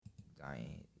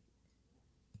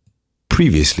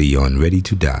Previously on Ready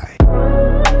to Die.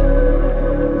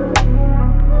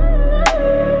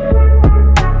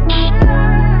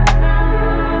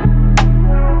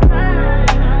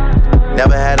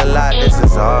 Never had a lot, this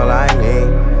is all I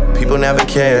need. People never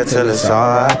care till it's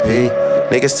R.I.P.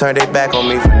 Niggas turn their back on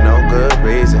me for no good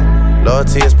reason.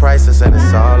 Loyalty is priceless and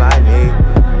it's all I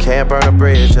need. Can't burn a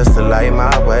bridge just to light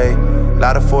my way.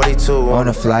 Lot of 42 on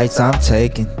the flights I'm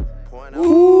taking.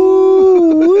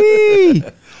 Ooh-wee.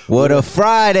 What a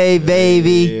Friday,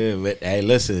 baby. Yeah, but hey,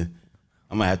 listen,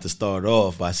 I'm gonna have to start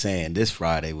off by saying this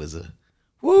Friday was a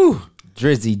woo.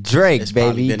 Drizzy Drake,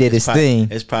 baby, he did his thing.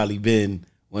 It's probably been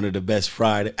one of the best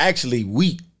Friday. Actually,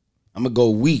 week. I'm gonna go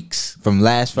weeks from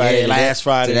last Friday. Yeah, last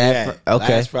Friday to that.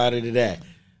 Okay. Last Friday to that.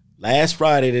 Last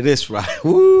Friday to this Friday.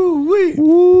 Woo-wee.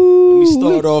 Let me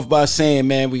start off by saying,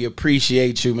 man, we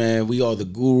appreciate you, man. We are the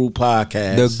Guru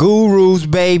Podcast. The Gurus,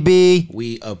 baby.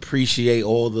 We appreciate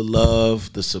all the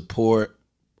love, the support.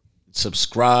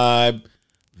 Subscribe,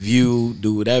 view,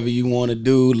 do whatever you want to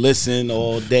do. Listen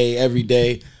all day, every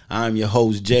day. I'm your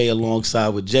host, Jay, alongside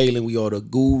with Jalen. We are the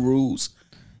Gurus,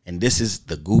 and this is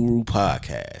the Guru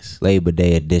Podcast. Labor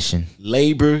Day edition.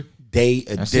 Labor Day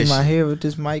edition. I see my hair with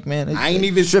this mic, man. I ain't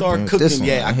even start cooking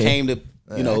yet. I came to,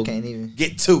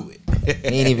 get to it.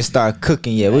 Ain't even start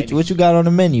cooking yet. What you got on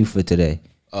the menu for today?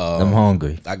 I'm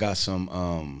hungry. I got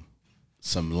some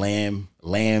lamb,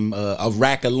 a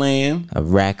rack of lamb. A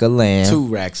rack of lamb. 2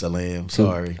 racks of lamb,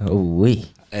 sorry. Oh,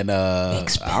 wee. And I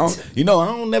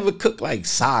don't never cook like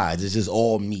sides. It's just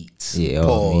all meats. Yeah,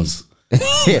 pause.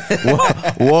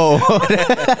 Whoa.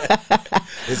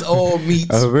 It's all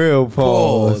meats. A real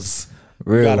pause.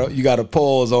 Real. You got to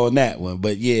pause on that one.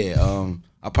 But yeah,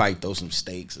 I'll probably throw some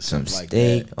steaks or something like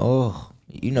that. Oh,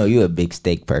 you know you're a big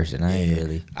steak person.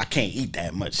 I can't eat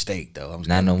that much steak though.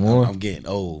 No more. I'm getting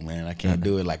old, man. I can't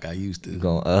do it like I used to.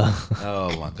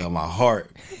 Oh my God, my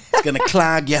heart. It's gonna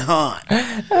clog your heart.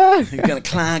 It's gonna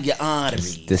clog your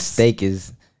arteries. The steak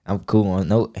is. I'm cool on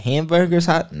no hamburgers,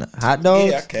 hot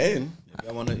dogs. Yeah, I can. If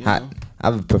I wanna, I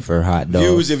would prefer hot dogs.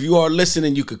 Viewers, if you are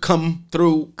listening, you could come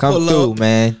through. Come through, up.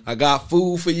 Man. I got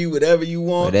food for you. Whatever you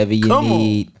want. Whatever you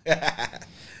need.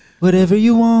 Whatever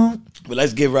you want. But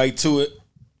let's get right to it.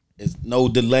 It's no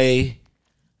delay.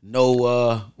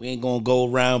 No, we ain't gonna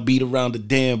go around, beat around the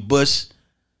damn bush.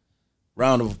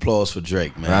 Round of applause for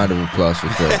Drake, man. Round of applause for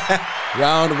Drake.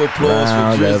 Round of applause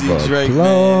for Drizzy Drake,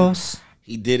 man.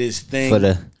 He did his thing.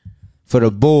 For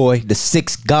the boy, the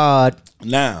sixth god.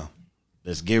 Now,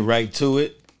 let's get right to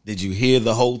it. Did you hear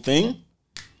the whole thing?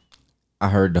 I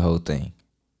heard the whole thing.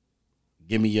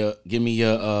 Give me your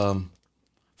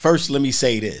first, let me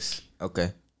say this.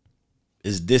 Okay.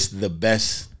 Is this the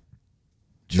best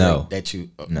Drake that you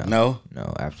No,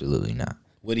 absolutely not.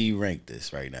 What do you rank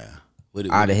this right now?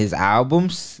 Out of his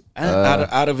albums?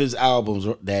 Out of his albums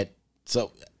I'm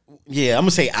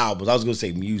gonna say albums. I was gonna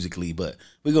say musically, but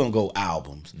we're gonna go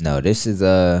albums. No, this is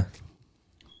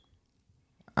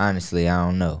honestly, I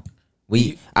don't know.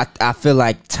 I feel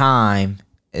like time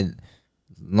and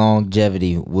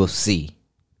longevity, we'll see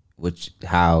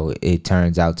how it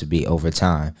turns out to be over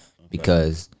time. Okay.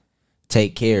 Because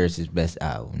Take Care is his best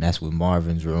album. That's with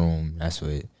Marvin's Room. That's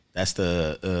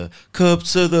the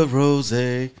Cups of the Rose.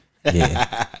 Yeah.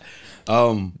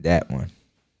 That one.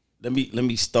 Let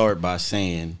me start by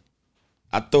saying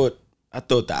I thought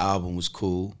the album was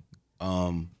cool.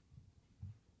 But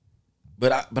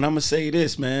I'm gonna say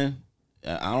this, man.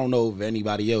 I don't know if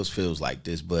anybody else feels like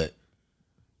this, but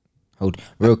hold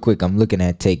real quick. I'm looking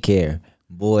at Take Care.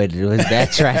 Boy,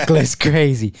 that track list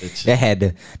crazy.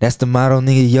 That's the motto,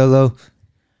 nigga. YOLO.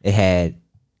 It had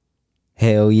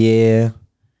Hell Yeah.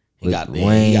 He got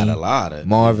a lot of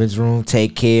Marvin's Room,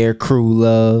 Take Care, Crew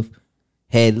Love,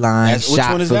 Headline, Shot which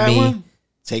one is for that Me. One?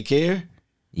 Take Care.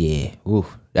 Yeah, ooh,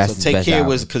 that's so. Take Care album.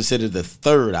 Was considered the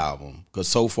third album because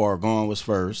So Far Gone was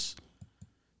first.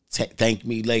 Thank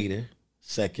Me Later,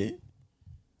 second,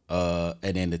 and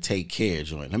then the Take Care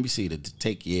joint. Let me see the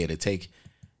Take.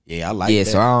 Yeah, I like that.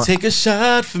 So Take a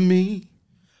shot for me.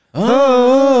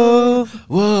 Oh,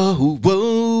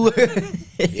 whoa.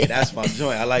 Yeah, that's my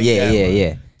joint. I like that.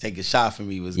 Yeah. Take a shot for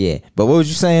me was. Yeah, but what was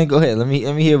you saying? Go ahead. Let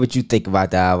me hear what you think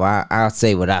about the album. I'll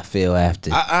say what I feel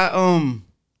after. I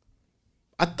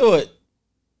thought,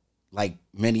 like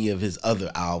many of his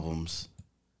other albums,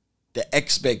 the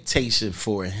expectation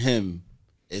for him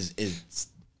is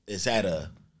at a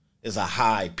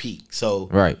high peak. So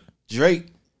right, Drake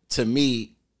to me,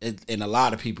 in a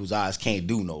lot of people's eyes, can't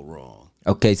do no wrong.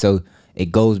 Okay, so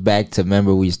it goes back to,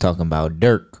 remember we was talking about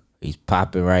Dirk. He's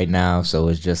popping right now, so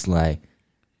it's just like,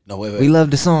 no, wait. We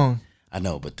love the song. I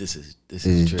know, but this is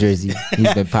Drizzy.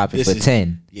 He's been popping for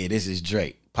 10. Yeah, this is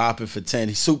Drake. popping for 10.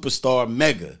 He's superstar,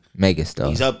 mega star.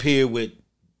 He's up here with.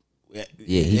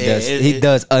 Yeah, he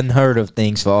does unheard of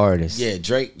things for artists. Yeah,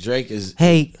 Drake is.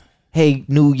 Hey,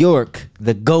 New York,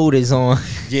 the GOAT is on.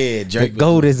 Yeah, Drake. The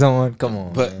GOAT is on. Come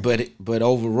on. But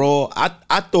overall,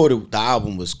 I thought the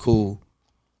album was cool.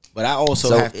 But I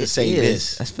also have to say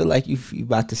this. I feel like you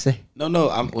about to say. No.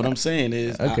 What I'm saying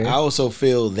is, Okay. I also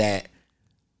feel that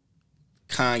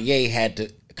Kanye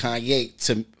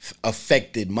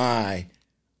affected my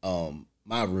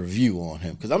my review on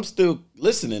him because I'm still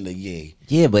listening to Ye.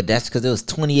 Yeah, but that's because it was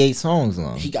 28 songs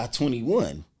long. He got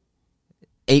 21.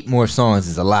 8 more songs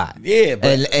is a lot. Yeah,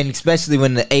 but and especially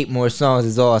when the 8 more songs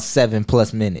is all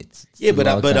 7+ minutes. Yeah,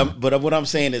 but what I'm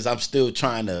saying is I'm still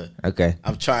trying to. Okay.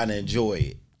 I'm trying to enjoy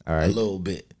it. All right. A little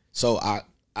bit. So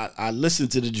I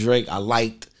listened to the Drake. I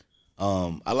liked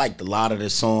a lot of the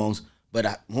songs,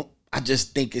 but I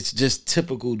just think it's just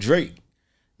typical Drake.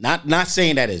 Not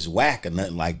saying that it's whack or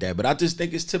nothing like that, but I just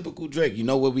think it's typical Drake. You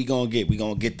know what we gonna get? We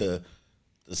gonna get the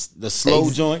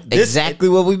slow joint. Exactly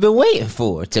what we've been waiting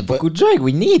for. Typical Drake.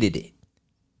 We needed it.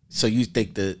 So you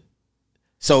think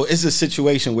so it's a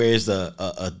situation where it's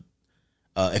a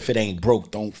if it ain't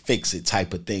broke, don't fix it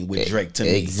type of thing with Drake to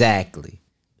me. Exactly.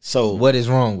 So what is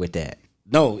wrong with that?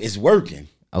 No, it's working.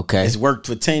 Okay. It's worked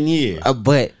for 10 years.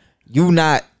 But you're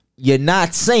not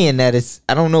saying that it's.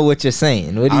 I don't know what you're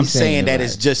saying. What are I'm you saying that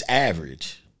it's just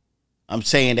average. I'm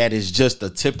saying that it's just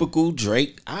a typical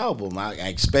Drake album. I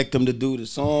expect him to do the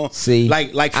song. See,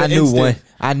 like for instance,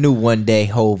 I knew one day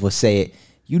Hov would say it.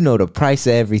 You know the price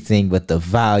of everything, but the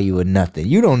value of nothing.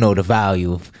 You don't know the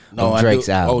value of Drake's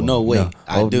album. Oh no, wait,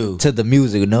 I do. To the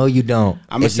music, no, you don't.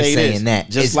 I'm gonna say saying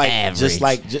this,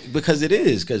 because it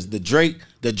is because the Drake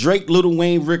Lil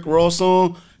Wayne Rick Ross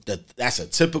song. That's a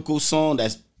typical song.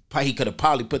 He could have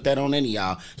probably put that on any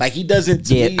album. Like he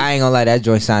doesn't. I ain't gonna lie. That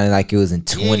joint sounded like it was in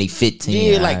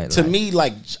 2015. Yeah, to me,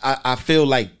 I feel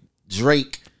like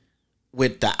Drake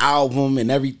with the album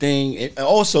and everything. And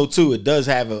also, too, it does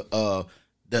have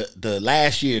the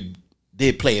last year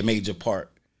did play a major part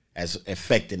as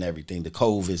affecting everything, the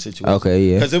COVID situation. Okay,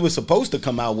 yeah. Because it was supposed to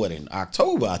come out in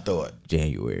October, I thought.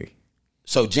 January.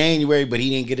 So January, but he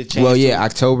didn't get a chance. Well, yeah,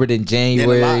 October then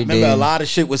January. A lot of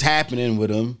shit was happening with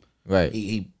him. Right.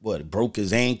 He broke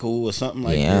his ankle or something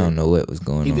like that. Yeah, I don't know what was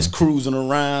going on. He was cruising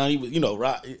around. He was,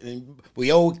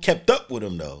 we all kept up with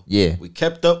him though. Yeah. We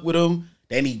kept up with him.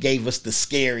 Then he gave us the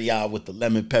scary out with the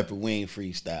lemon pepper wing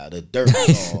freestyle, the dirt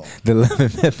song. The lemon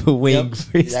pepper wing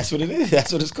freestyle. That's what it is.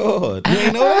 That's what it's called. You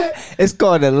ain't know that? It's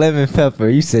called the lemon pepper.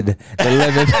 You said the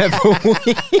lemon pepper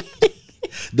wing.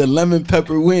 The lemon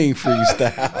pepper wing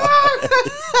freestyle.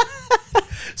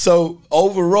 So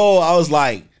overall, I was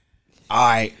like, all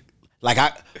right.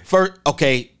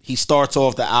 He starts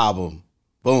off the album.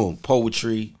 Boom,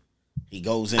 poetry. He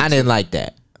goes into. I didn't like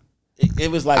that. It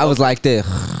was like I was like this.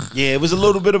 Yeah, it was a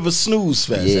little bit of a snooze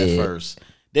fest at first.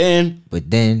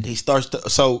 But then he starts to.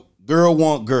 So, girl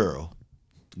want girl.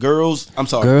 Girls. I'm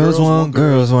sorry. Girls want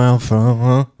girls where I'm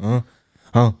from.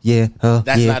 Yeah.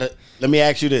 That's not a. Let me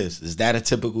ask you this: is that a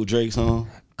typical Drake song?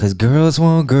 Cause girls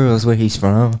want girls where he's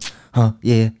from.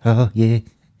 Yeah.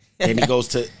 Then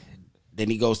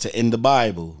he goes to In the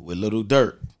Bible with Little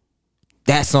Dirt.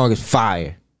 That song is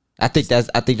fire. I think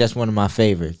that's one of my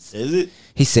favorites. Is it?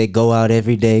 He said, "Go out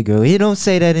every day, girl." He don't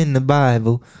say that in the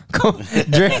Bible.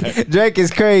 Drake is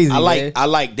crazy. I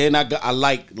like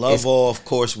Love Off, of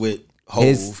course, with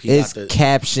Hov. His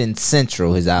Caption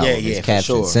Central, his album. Yeah,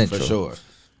 Caption for sure.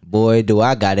 Boy, do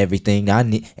I got everything I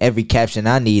need, every caption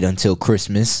I need until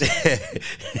Christmas.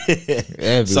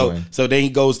 So then he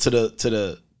goes to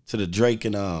the Drake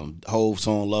and Hov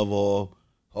song Love All.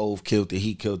 Hov killed it.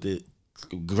 He killed it.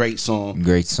 Great song.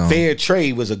 Fair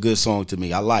Trade was a good song to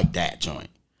me. I like that joint.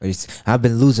 I've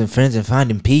been losing friends and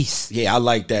finding peace. Yeah, I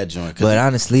like that joint. But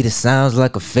honestly, this sounds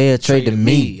like a fair trade to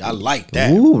me. I like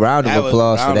that. Ooh, round of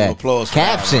applause for that.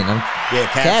 Caption.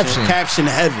 Caption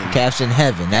heaven. Caption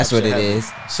heaven. That's what it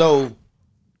is. So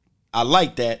I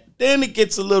like that. Then it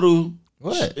gets a little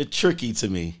tricky to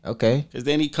me. Okay. Because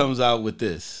then he comes out with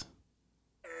this.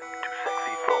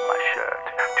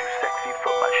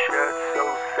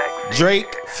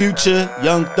 Drake, Future,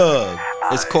 Young Thug.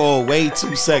 It's called Way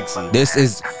Too Sexy.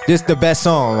 This the best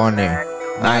song on there.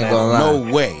 I ain't gonna lie. No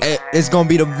way. It's gonna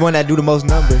be the one that do the most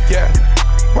numbers. Yeah.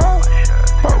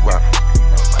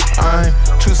 I'm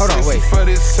too sexy for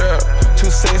this world. Too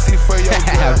sexy for your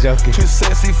girl. I'm joking. Too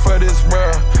sexy for this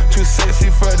world. Too sexy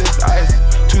for this ice.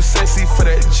 Too sexy for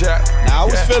that jack. Now I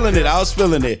was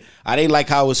feeling it. I didn't like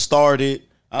how it started.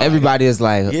 Everybody is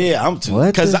like, yeah, I'm too.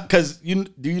 What? Because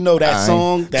do you know that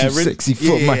song? That too sexy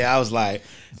for my. I was like,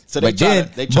 So they try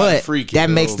to freak it that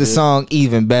a makes little the bit. song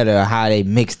even better. How they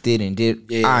mixed it and did.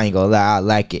 Yeah. I ain't gonna lie, I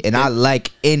like it, and I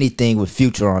like anything with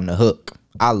Future on the hook.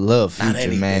 I love Not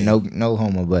Future, man. anything. No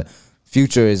homo, but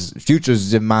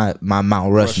Future's in my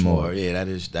Mount Rushmore. Yeah,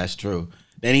 that's true.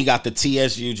 Then he got the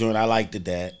TSU joint. I liked it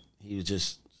that he was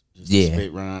just Yeah. a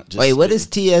spit rhyme. Just Wait, what spit. is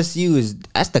TSU?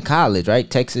 That's the college, right?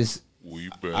 Texas. We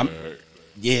back.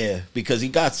 Yeah, because he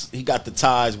got the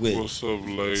ties with What's up,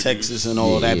 ladies? Texas and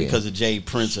all that Yeah. because of Jay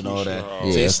Prince and all that. Yeah, So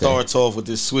okay. it starts off with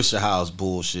this Swisher House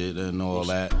bullshit and all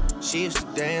that. She used to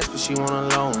dance, but she went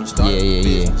alone.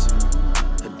 Yeah.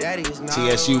 Her daddy is not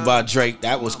TSU by Drake,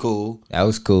 that was cool. That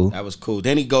was cool. That was cool.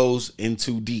 Then he goes In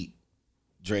Too Deep.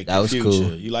 Drake That and was Future.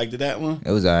 cool. You liked that one?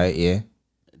 It was alright. Yeah.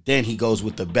 Then he goes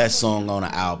with the best song on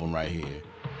the album right here.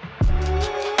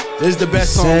 This is the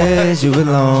best song. Says you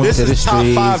belong This to the is top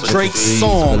streets, 5 but the Drake streets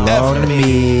song belong ever. to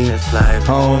me. It's like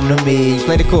Home to me.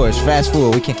 Play the chorus. Fast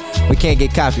forward. We can't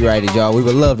get copyrighted, y'all. We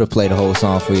would love to play the whole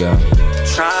song for y'all.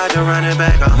 tried to run it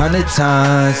back 100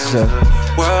 times.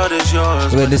 World is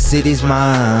yours, When the city's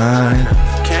mine.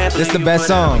 Can't This believe the you best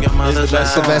put it on song. your This mother's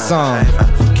the best life.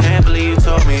 song. Can't believe you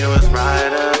told me it was right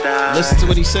or die. Listen to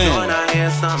what he's Doing saying. out here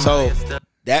something So like this.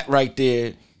 that right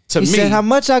there, to He me, said, how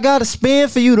much I gotta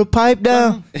spend for you to pipe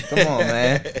down? Come on,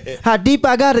 man. How deep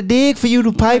I gotta dig for you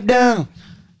to pipe down?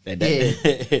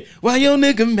 why your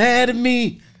nigga mad at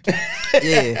me?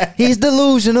 Yeah. He's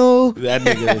delusional. That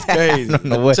nigga is crazy.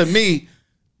 know what- To me,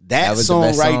 That that was the song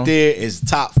best right song? there is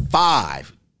top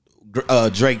 5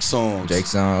 Drake songs. Drake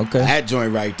song, okay. That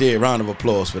joint right there, round of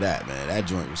applause for that, man. That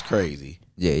joint was crazy.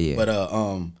 Yeah. But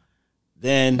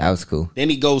then That was cool. then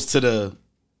he goes to the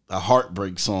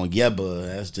heartbreak song, Yebba.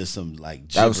 That's just some like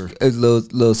That was gibber. a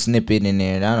little snippet in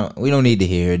there. And we don't need to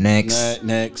hear it. Next.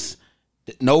 Next.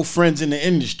 No friends in the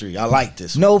industry. I like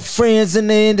this. No friends in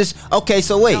the industry. Okay,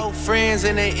 so wait. No friends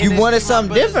in the You industry, wanted my something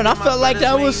brothers different. I and my felt like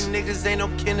that brothers was- lame niggas ain't no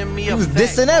kin to me. He was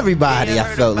dissing everybody,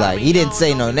 I felt like. He didn't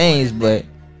say no names, but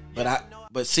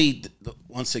But see,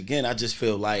 once again, I just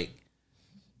feel like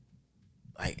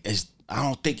I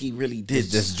don't think he really did.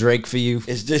 it's just Drake for you.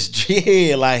 It's just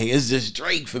yeah, like it's just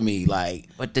Drake for me. Like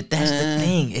But that's the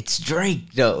thing. It's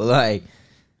Drake, though. Like,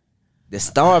 the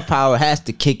star power has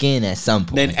to kick in at some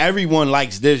point. then everyone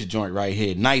likes this joint right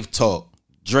here, Knife Talk,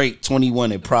 Drake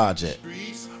 21 and Project.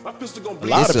 A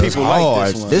lot This of is people hard.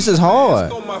 like this one. This is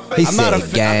hard. He I'm not a said,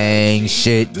 fa- gang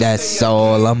shit, that's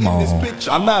all I'm on.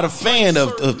 I'm not a fan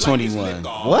of 21.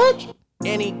 What?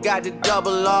 And he got the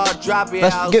double R, drop it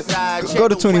Let's outside. go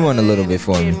to 21 a little bit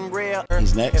for me.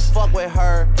 He's next. And fuck with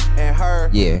her and her.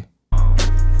 Yeah.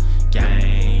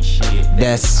 Gang shit.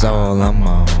 That's all I'm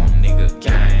on. Nigga,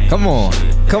 gang. Come on.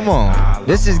 Come on.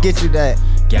 Let's just get you that.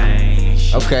 Gang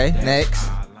shit. Okay, next.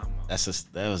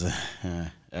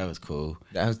 That was cool.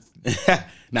 That was,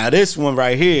 Now this one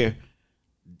right here,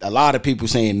 a lot of people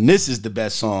saying this is the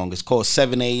best song. It's called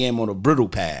 7 a.m. on a Brittle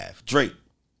Path. Drake.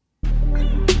 A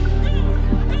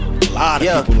lot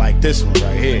of people like this one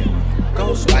right here.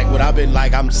 Like what I've been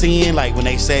like, I'm seeing like when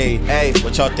they say, Hey.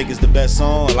 what y'all think is the best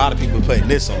song? A lot of people putting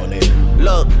this on there.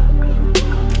 Look,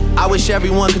 I wish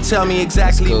everyone could tell me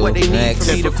exactly Cool. what they need Next.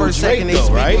 from me. The Typical first Drake second they though,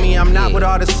 speak right? to me, I'm not Yeah. with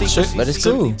all the secrecy. But it's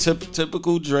cool.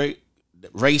 Typical Drake.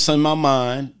 Race on My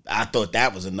Mind. I thought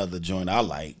that was another joint I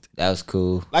liked. that was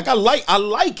cool. Like I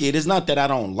like it. It's not that I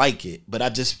don't like it, but I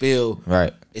just feel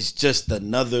Right. it's just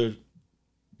another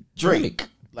Drake.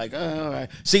 Like, all right.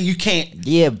 See, you can't.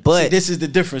 Yeah, but See, this is the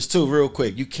difference too. Real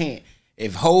quick, you can't.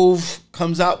 If Hove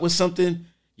comes out with something,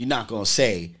 you're not gonna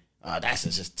say, "Oh, that's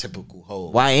just typical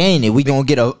Hove." why ain't it? We gonna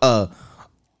get a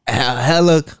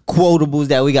hella quotables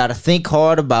that we gotta think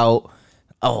hard about.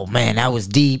 Oh man, that was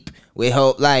deep. We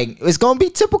hope like it's gonna be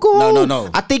typical. No, Hov. no.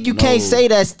 I think you No. can't say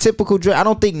that's typical Drake. I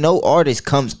don't think no artist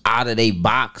comes out of their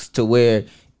box to where,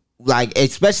 like,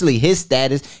 especially his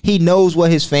status, he knows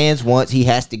what his fans want. He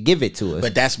has to give it to us.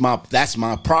 But that's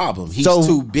my problem. He's So-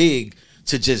 too big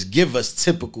to just give us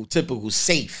typical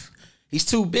safe. He's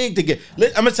too big to get.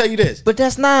 I'm gonna tell you this. But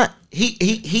that's not.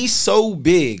 He's so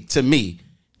big to me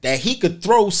that he could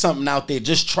throw something out there,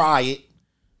 just try it,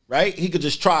 right? He could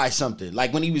just try something.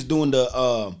 Like when he was doing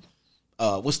the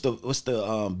what's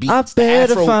the beat? I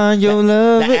better find your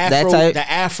love. That type. The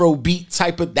Afro beat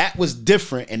type of that was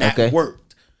different and that Okay.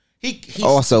 worked. He's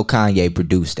Also, Kanye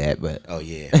produced that, but oh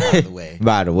yeah, by the way.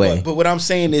 By the way. But what I'm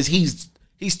saying is he's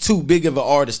too big of an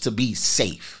artist to be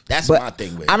safe. That's my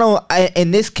thing with it.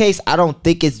 In this case, I don't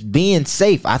think it's being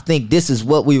safe. I think this is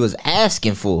what we was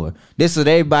asking for. This is what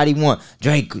everybody want.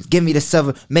 Drake, give me the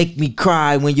stuff, make me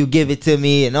cry when you give it to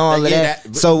me, and all of Yeah,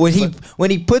 that. So when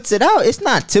he puts it out, it's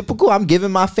not typical. I'm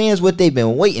giving my fans what they've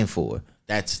been waiting for.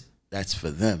 That's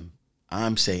for them.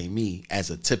 I'm saying me as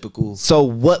a typical. So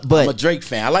what? But I'm a Drake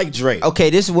fan. I like Drake. okay,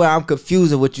 this is where I'm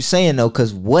confused with what you're saying though,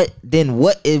 because what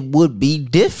it would be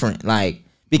different, like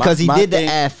because My he did the thing-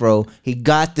 afro, he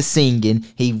got the singing,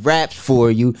 he raps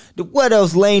for you. What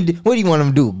else, Lane? What do you want him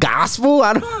to do? Gospel?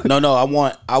 I don't.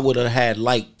 No. I would have had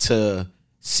liked to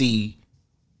see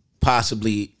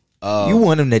possibly. You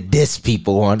want him to diss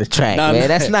people on the track, man?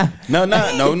 That's not. No,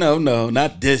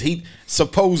 not this. He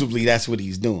supposedly that's what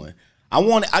he's doing.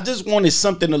 I just wanted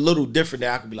something a little different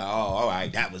that I could be like, oh, all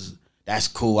right, that's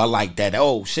cool. I like that.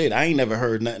 Oh shit, I ain't never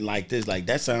heard nothing like this. Like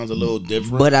that sounds a little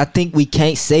different. But I think we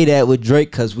can't say that with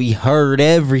Drake because we heard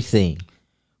everything.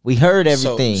 We heard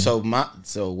everything.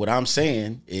 So what I'm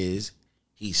saying is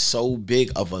he's so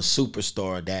big of a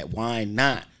superstar that why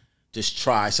not just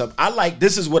try something? I like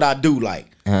this is what I do like.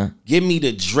 Give me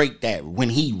the Drake that when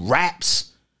he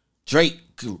raps, Drake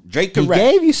can He rap.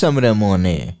 gave you some of them on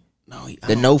there. No,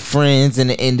 The no friends in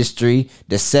the industry,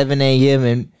 the 7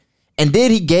 a.m. and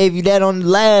then he gave you that on the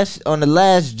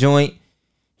last joint.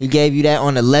 He gave you that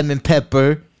on the lemon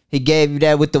pepper. He gave you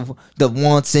that with the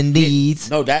wants and needs.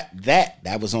 No, that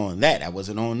was on that. That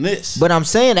wasn't on this. But I'm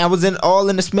saying that was all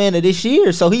in the span of this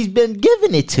year. So he's been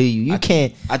giving it to you.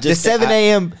 The 7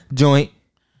 a.m. joint.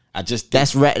 I just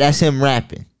That's him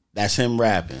rapping. That's him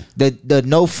rapping. The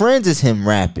no friends is him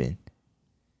rapping.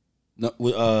 No,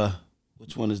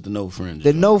 which one is the no friends?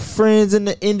 The no friends in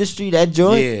the industry, that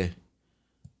joint. Yeah.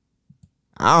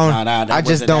 I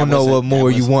just don't know what more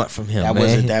you want from him,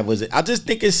 man. That was it. I just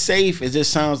think it's safe. It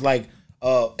just sounds like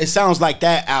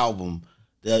that album.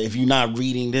 If you're not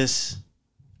reading this,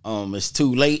 it's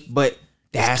too late. But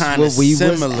That's kinda what we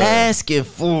similar. was asking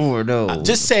for, though.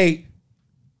 Just say,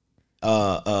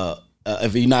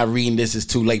 if you're not reading this, it's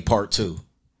too late. Part 2.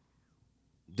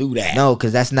 Do that. No,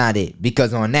 because that's not it.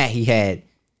 Because on that he had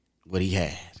What he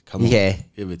had. Come He on, had-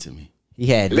 give it to me.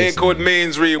 Liquid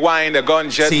means rewind, the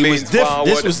gunshot See, it was means diff- forward.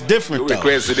 this was different, You though.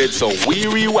 requested it, so we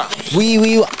rewind. we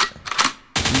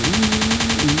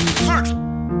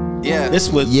Yeah. This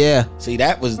was yeah. See,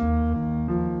 that was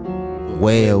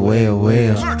Well.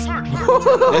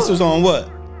 this was on what?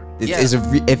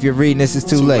 If you're reading this, it's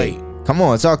too Too late. late. Come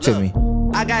on, talk to me.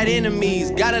 I got enemies,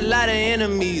 got a lot of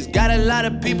enemies, got a lot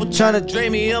of people Tryna- trying to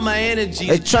drain me of my energy.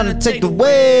 They trying to take the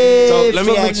way. So let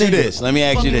me from a ask you nigga. this. Let me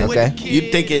ask you this. Okay.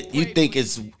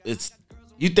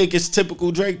 You think it's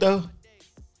typical Drake though?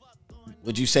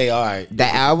 Would you say all right?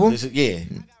 That album? Yeah.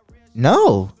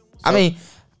 No. I mean,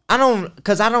 I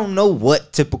don't know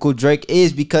what typical Drake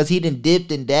is because he done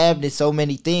dipped and dabbed in so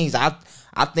many things. I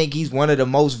think he's one of the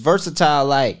most versatile.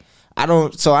 Like I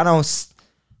don't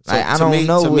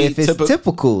know if it's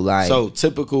typical. Like So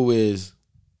typical is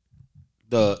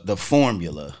the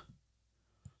formula.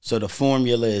 So the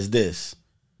formula is this: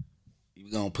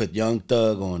 we're gonna put Young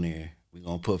Thug on there. We're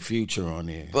gonna put Future on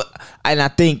there. and I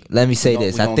think let me say We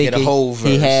this. gonna I think get a whole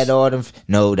he verse. had all them.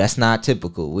 No, that's not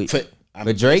typical.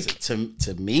 But Drake,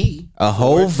 to me, a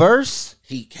whole verse?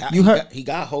 He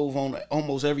got Hove on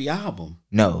almost every album.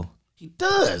 No. He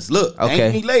does. Look, Okay.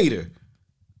 Thank Me Later,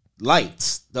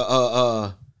 Lights,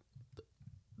 the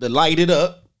Light It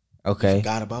Up. Okay.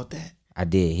 Forgot about that. I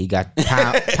did. He got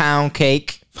pound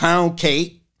cake. Pound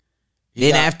Cake.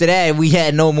 Then after that, we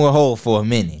had no more Hove for a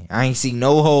minute. I ain't see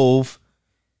no Hove.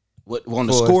 What on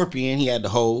the For- Scorpion? He had the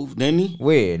Hove, didn't he?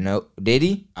 Where? No, did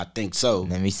he? I think so.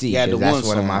 Let me see, He had 'cause the that's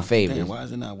one of song. my favorites. Damn, why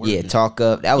is it not working? Yeah, Talk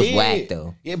Up. That was Yeah. whack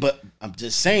though. Yeah, but I'm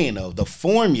just saying though, the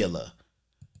formula.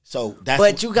 So that's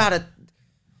But you gotta.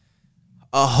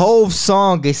 A Hove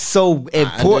song is so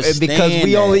important because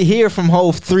we understand only that. hear from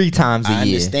Hove 3 times a I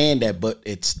year. understand that, but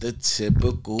it's the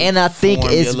typical. And I think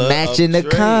it's formula matching of the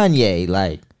Drake. Kanye.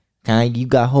 Like, Kanye, you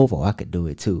got Hove. Oh, I could do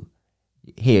it too.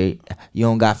 Here, you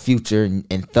don't got Future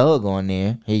and Thug on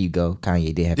there. Here you go.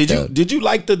 Kanye did have Thug. Did you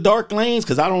like the Dark Lanes?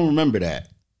 Because I don't remember that.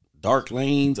 Dark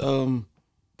Lanes.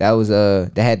 That was they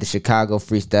had the Chicago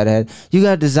freestyle. That had, you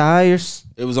got Desires.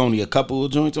 It was only a couple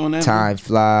of joints on that. Time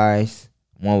Flies.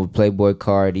 One with Playboy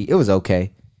Cardi. It was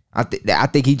okay. I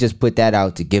think he just put that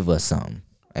out to give us something.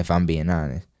 If I'm being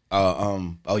honest.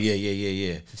 Oh yeah.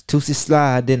 It's Tootsie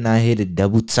Slide. Then I hit it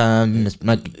double time. And it's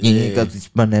like cause it's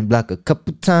spun that block a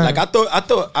couple times. Like I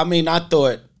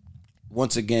thought.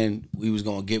 Once again, we was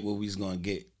gonna get what we was gonna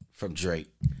get from Drake.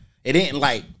 It didn't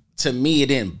to me. It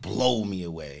didn't blow me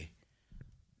away.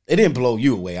 It didn't blow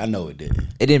you away. I know it didn't.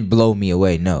 It didn't blow me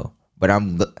away, no. But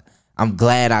I'm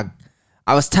glad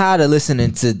I was tired of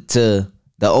listening to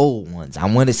the old ones. I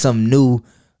wanted some new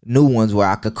ones where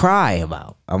I could cry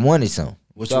about. I wanted some.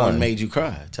 Which one made you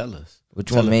cry? Tell us.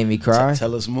 Which one made me cry?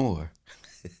 Tell us more.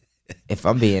 If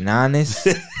I'm being honest.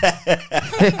 If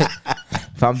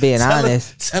I'm being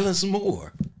honest. Tell us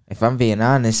more. If I'm being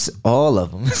honest, all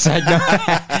of them. It's like, no.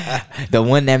 The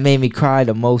one that made me cry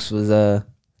the most was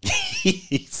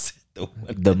He said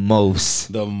the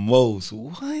most the most.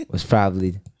 What? was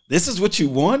probably. This is what you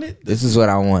wanted? This is what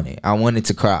I wanted. I wanted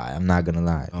to cry. I'm not gonna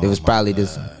lie. It was my probably God.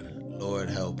 this. Lord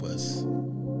help us.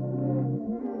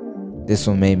 This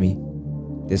one made me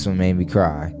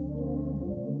cry.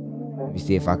 Let me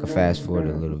see if I can fast forward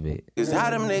a little bit. Cause how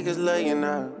them niggas love you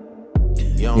now?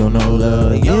 You don't know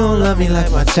love. You don't love me like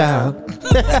my child.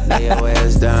 Lay your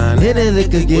ass down. Then the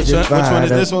liquor get Which one is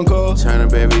this one called? Turn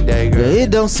up every day, girl. It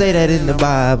don't say that in the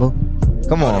Bible.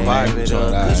 Come on, Vibe it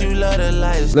up, cause you love the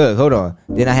life. look, hold on.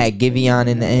 Then I had Giveon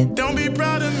in the end. Don't be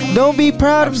proud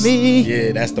of me.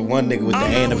 Yeah, that's the one nigga with the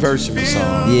anniversary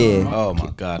song. Yeah. Oh my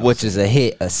God. Which is a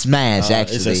hit, a smash.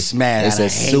 Actually, It's a smash. It's I a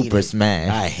hate super it. smash.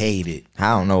 I hate it.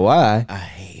 I don't know why. I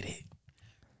hate it.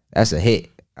 That's a hit.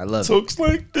 I love Talks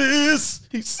like this.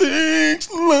 He sings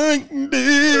like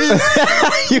this.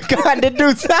 it. You kind of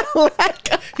do sound like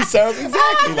He sounds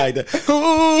exactly like that.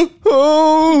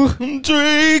 Oh,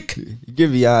 Drake.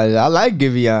 Giveon. I like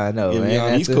Giveon though, man.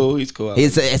 Giveon, he's That's cool. He's cool.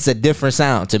 It's a different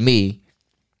sound to me.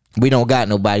 We don't got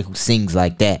nobody who sings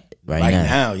like that right now.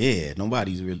 now, yeah.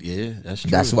 Nobody's really. Yeah, that's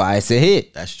true. That's why it's a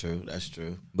hit. That's true. That's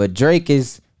true. But Drake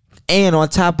is, and on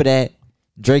top of that,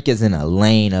 Drake is in a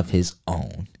lane of his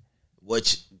own.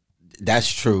 Which,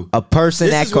 that's true. A person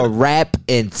This that is could what- rap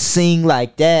and sing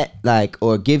like that, like,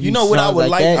 or give you, You know what I songs would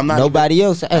like? that, I'm not nobody even,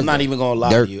 else. I'm not even gonna lie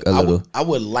Dirk to you. a little. I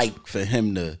would like for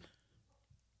him to.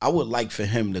 I would like for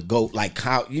him to go like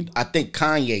how I think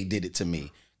Kanye did it to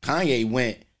me. Kanye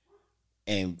went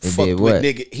and He fucked did with what?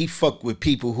 nigga. He fucked with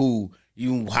people who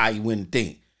how you wouldn't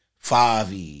think.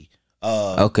 Favi.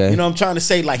 Okay. You know what I'm trying to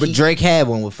say? Like, But Drake had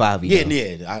one with Favi. yeah,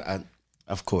 though. yeah. I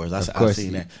of course, I've course.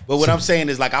 seen that. But what I'm saying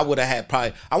is, like, I would have had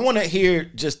probably. I want to hear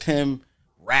just him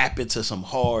rap into some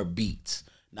hard beats.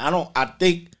 Now, I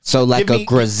think So like give a me-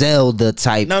 Griselda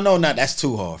type. No, that's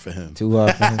too hard for him. Too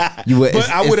hard for him. You would. But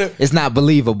I would've- It's not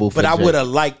believable. For But I Drake. would have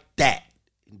liked that.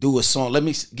 Do a song.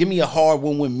 Give me a hard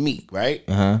one with Meek, right?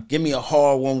 Give me a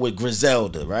hard one with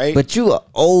Griselda, right? But you an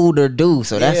older dude,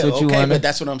 so that's what you okay, want. but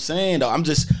that's what I'm saying though.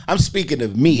 I'm speaking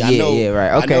of me. I Yeah, know. yeah,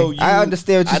 right. Okay, I, know you, I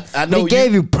understand what you. I But know he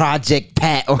gave you Project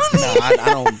Pat. No,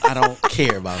 I don't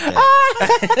care about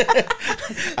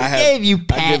that. I gave you I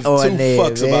Pat give on two there,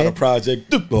 fucks man. about a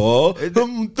project. The ball.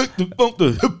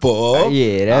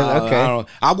 Yeah, that's okay.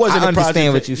 I wasn't I a understand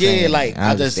project. what you're Yeah, saying. like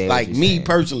I I just understand what like you're me saying.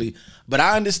 personally. But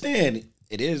I understand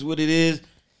it is what it is.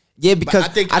 Yeah, because I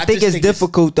think- I I think just it's think it's-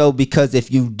 difficult though, because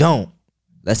if you don't,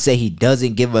 let's say he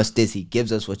doesn't give us this, he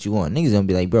gives us what you want. Niggas gonna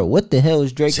be like, bro, what the hell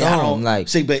is Drake See, I on? don't Like,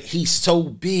 see, but he's so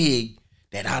big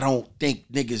that I don't think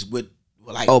niggas would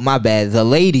like. oh my bad. The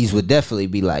ladies would definitely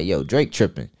be like, yo, Drake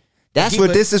tripping. That's He what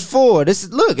would- this is for. This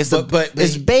is look, it's But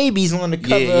it's babies on the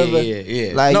cover of it.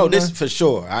 yeah. Like, no, you know? this for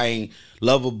sure. I ain't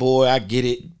Lover Boy. I get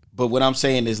it. But what I'm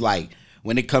saying is like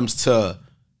when it comes to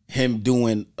him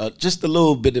doing just a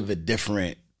little bit of a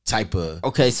different type of.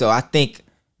 Okay, so I think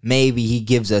maybe he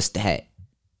gives us that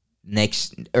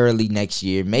early next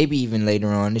year, maybe even later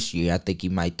on this year. I think he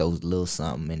might throw a little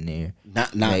something in there.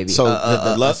 Not Maybe so a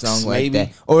the deluxe song maybe.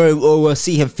 like that, or we'll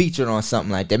see him featured on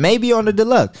something like that, maybe on the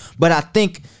deluxe. But I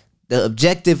think the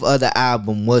objective of the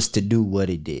album was to do what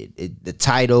it did. The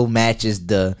title matches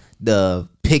the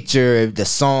picture. The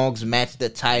songs match the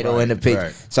title and the picture.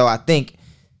 right. So I think,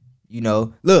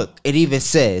 look, it even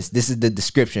says, this is the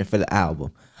description for the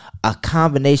album: a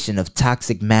combination of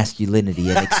toxic masculinity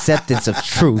and acceptance of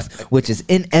truth, which is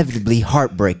inevitably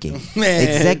heartbreaking. Man.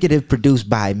 Executive produced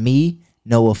by me,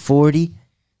 Noah 40.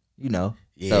 Yeah,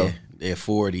 So they're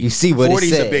 40. you see what 40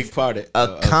 it is says. a big part of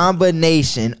a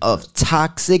combination of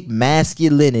toxic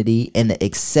masculinity and the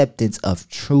acceptance of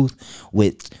truth,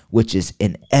 which is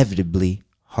inevitably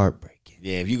heartbreaking.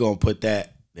 Yeah, if you're gonna put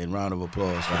that, then round of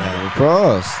applause for that.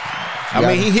 Cross.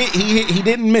 I mean, he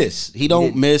didn't miss. He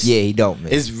don't miss. Yeah, he don't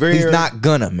miss. It's very. He's not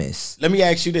gonna miss. Let me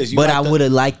ask you this. But I would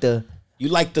have liked to. You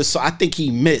like the song? I think he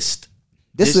missed.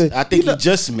 This This, is- I think you know- he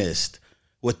just missed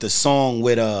with the song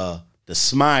with the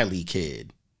Smiley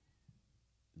kid,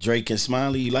 Drake and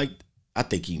Smiley. You like? I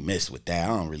think he missed with that.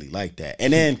 I don't really like that.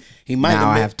 And then he might Now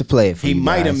I have to play it for He you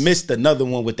might have guys. missed another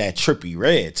one with that Trippy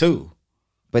Red too.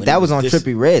 But when that it was was on this-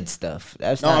 Trippy Red stuff.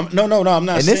 That's No, not, I'm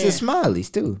not and saying. this is Smiley's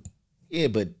too. Yeah,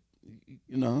 but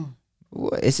you know,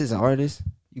 What? It's his artist.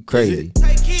 You crazy?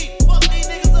 Take heat, fuck these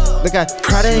niggas up. Look at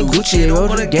Prada and Gucci, they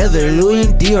roll together. Louis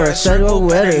and Dior, circle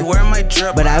weather.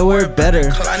 But I wear it better.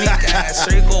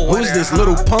 Who's this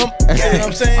little pump? You know what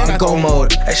I'm saying? On go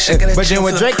mode. But then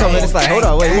when Drake comes in, it's like, hold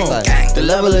on, wait, hold on. The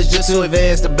level is just too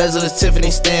advanced. The bezel is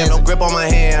Tiffany stamps. No grip on my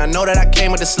hand. I know that I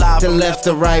came with the slide To from left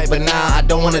to right, but now I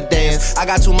don't wanna dance. I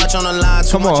got too much on the line.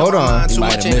 Too Come on, much hold on my on. mind. You Too might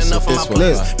much have ain't missed enough it on my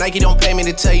this one. plate. Nike don't pay me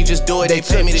to tell you just do it. They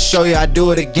pay me to Show you I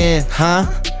do it again, huh?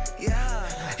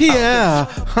 Yeah.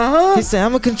 Huh? He said,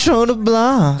 I'ma control the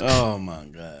block. Oh my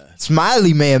God.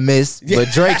 Smiley may have missed, but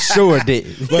Drake sure did.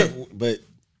 But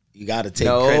you gotta take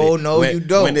credit. No, when, you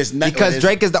don't. When it's not, because when it's,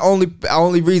 Drake is the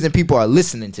only reason people are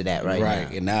listening to that right right.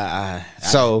 now. And I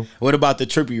So- what about the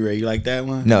Trippie Ray? You like that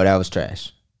one? No, that was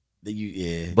trash.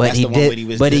 Yeah. But That's he the one where did.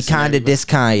 was But he dissing kind of everybody.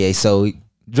 dissed Kanye. So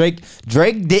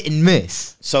Drake didn't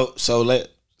miss.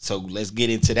 So let's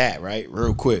get into that right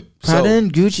real quick. Prada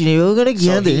and Gucci, they all go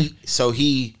together. So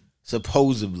he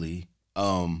supposedly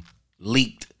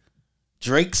leaked.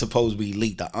 Drake supposedly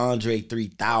leaked the Andre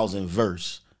 3000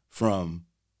 verse from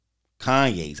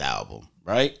Kanye's album,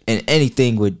 right? And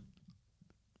anything with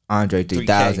Andre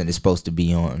 3000 3K. is supposed to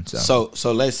be on. So,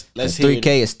 So let's hear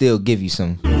 3K will still give you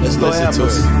some. Let's listen to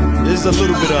it. This is a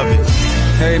little bit of it.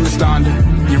 Hey, Miss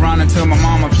Donda, you running to my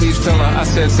mama, please tell her I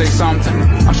said say something.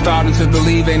 I'm starting to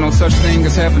believe ain't no such thing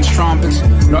as heaven's trumpets.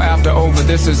 No after over,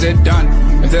 this is it done.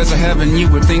 If there's a heaven,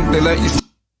 you would think they let you.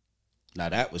 Now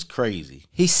that was crazy.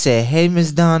 He said, "Hey,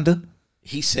 Miss Donda."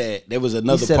 He said there was He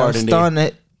another said, part "I'm in starting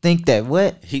there. to think that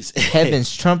what He said,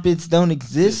 heaven's trumpets don't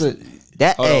exist." Or,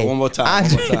 that Hold hey, on, one more time.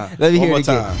 One more time. Let me One hear more it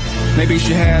again. time. Maybe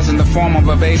she has in the form of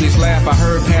a baby's laugh. I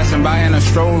heard passing by in a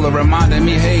stroller, reminding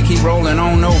me, hey, keep rolling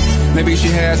on. No, maybe she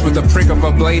has with the prick of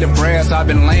a blade of grass. I've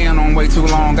been laying on way too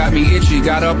long, got me itchy,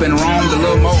 got up and roamed a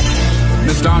little more.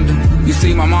 Miss Donda, you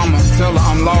see my mama, tell her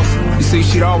I'm lost. You see,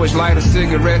 she'd always light a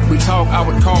cigarette. We talk, I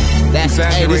would cough. That's-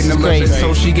 hey, this exaggerating is a little bit, crazy.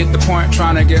 so she get the point.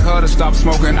 Trying to get her to stop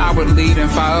smoking. I would lead and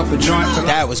fire up a joint.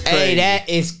 That was crazy. Hey, that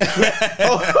is.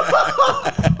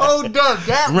 Hold up,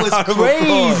 that was Round of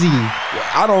crazy.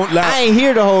 I don't lie. I ain't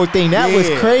hear the whole thing. That was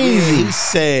Yeah, crazy. yeah, he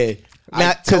said,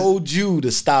 Now, I 'cause- told you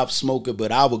to stop smoking,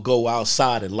 but I would go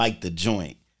outside and light the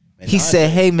joint. And He I said,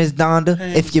 "Hey, Miss Donda,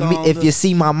 Hey, if you Miss if Donda." you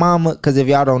see my mama, because if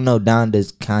y'all don't know,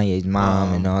 Donda's Kanye's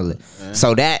mom and all that.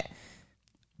 So that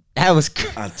was.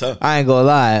 I ain't gonna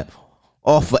lie.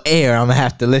 Off of air, I'm gonna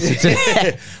have to listen to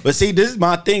that. But see, this is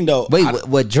my thing though. Wait, I-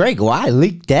 what Drake? Why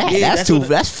leak that? Yeah, that's that's too.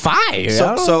 That's fire.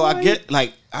 So I get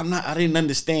like I didn't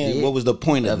understand Yeah. what was the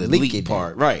point of the leaking leak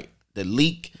part, right? The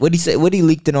leak, What he say? What he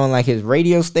leaked it on like his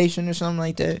radio station or something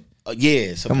like that?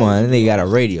 yeah. Come on, they got a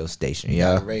radio station,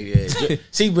 y'all.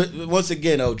 See, but once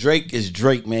again, though, Drake is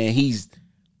Drake, man. He's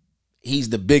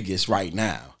the biggest right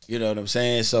now. You know what I'm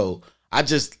saying? So I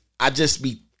just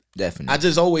Definitely. I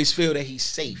just always feel that he's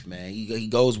safe, man. He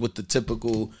goes with the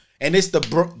typical, and it's the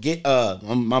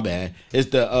my bad. It's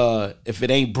the if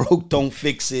it ain't broke, don't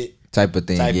fix it type of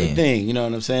thing. type yeah. of thing. You know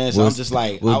what I'm saying? So Well, I'm just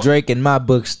like, well, Drake in my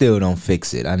book still don't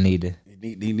fix it. I need to.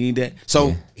 you need that.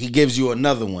 So he gives you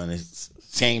another one. It's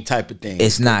same type of thing.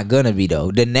 It's not gonna be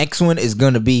though. The next one is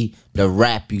gonna be the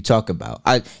rap you talk about.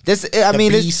 I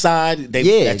mean, B it's side that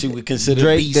you would consider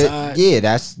Drake, B side. Yeah,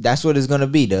 that's what it's gonna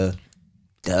be. The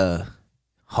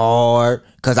hard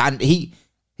because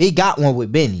he got one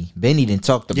with Benny. Benny didn't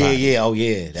talk about it. Yeah. Oh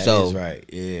yeah, that is So, right.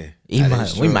 Yeah,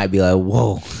 We true. might be like,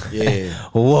 whoa, Yeah.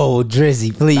 whoa,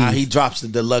 Drizzy, please. Nah, he drops the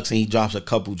deluxe and he drops a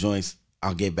couple joints.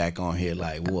 I'll get back on here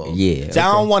like, whoa. Yeah, See,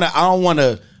 I don't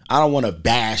want to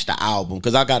bash the album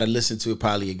because I got to listen to it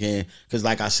probably again. Because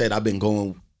like I said, I've been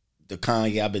going to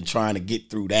Kanye. I've been trying to get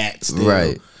through that still.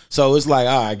 Right. So it's like,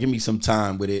 all right, give me some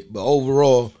time with it. But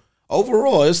overall,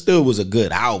 it still was a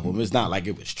good album. It's not like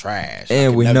it was trash.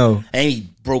 And we know. And he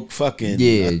broke fucking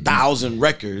Yeah. 1,000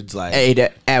 records. Like, Hey,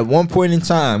 at one point in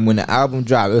time when the album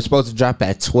dropped, it was supposed to drop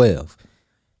at 12.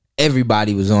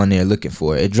 Everybody was on there looking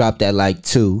for it. It dropped at like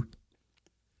 2.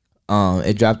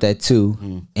 It dropped at 2,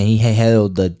 and he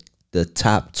held the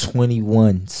top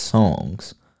 21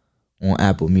 songs on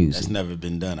Apple Music. that's never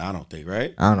been done, I don't think,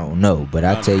 right? I don't know, but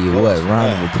I tell you applause what, for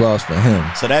round that. of applause for him.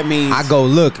 So that means I go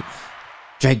look,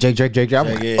 Drake. I'm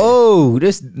like, yeah. oh,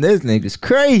 this nigga's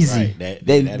crazy. Right,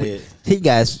 that is. He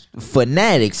got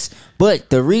fanatics, but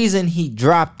the reason he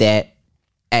dropped that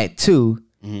at 2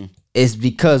 is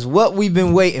because what we've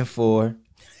been waiting for.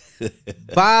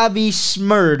 Bobby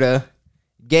Shmurda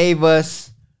gave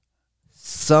us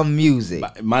some music.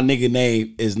 my nigga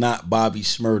name is not Bobby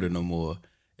Shmurda no more.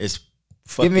 It's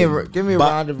fucking Give me a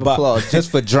round of applause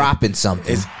just for dropping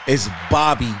something. It's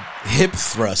Bobby Hip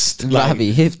Thrust.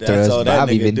 Bobby Hip that's Thrust. all that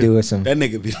Bobby nigga been do. doing some. That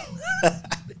nigga be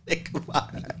nigga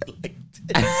Bobby like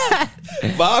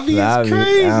Bobby is Bobby,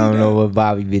 crazy. I don't know what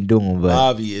Bobby been doing, but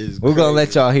Bobby is. we're gonna let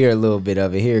crazy. y'all hear a little bit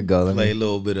of it. Here it go. Let Play me, a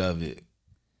little bit of it.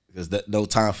 Because No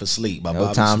Time for Sleep by No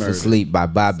Bobby Time for Shmurda. Sleep by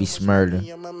Bobby Shmurda.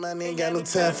 Yeah, my mind ain't got no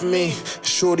time for me.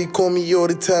 Shorty call me all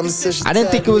the time and says she I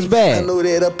didn't think tired it was of me. bad. I know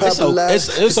that I pop It's a lot.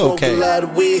 it's smoke okay. A lot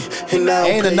of weed, and I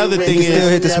don't And pay another rent. thing It's is- Still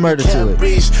hit the now Shmurda I to can't it.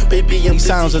 breathe. Baby, I'm He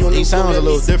sounds busy on the a road, little let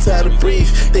me different. sit tired to breathe.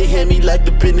 They hand me like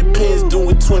the Bennett pins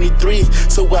doing 23.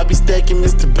 So I be stacking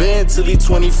Mr. Ben till he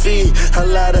 20 feet. A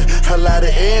lot of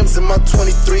M's in my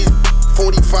 23.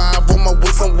 45 on my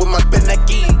waist, I'm with my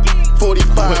Benaki.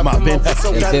 45 With my on Ben- waist,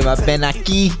 I'm It's been my got Ben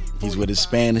Aki. He's with his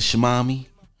Spanish mommy.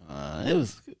 It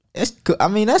was. It's cool. I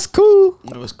mean, that's cool.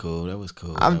 That was cool. That was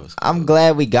cool. I'm that was cool. I'm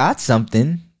glad we got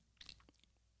something,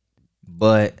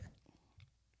 but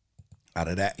Out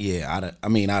of that, yeah. Out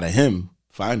of him,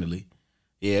 finally.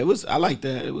 Yeah, it was. I like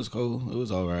that. It was cool. It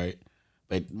was all right.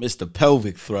 But Mr.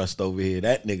 Pelvic Thrust over here,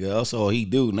 that nigga, that's all he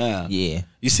do now. yeah,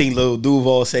 You seen Lil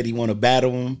Duval said he want to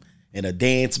battle him in a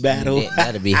dance battle?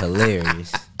 that'd be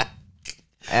hilarious.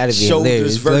 That'd be Shoulders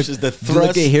hilarious. versus the Look thrust.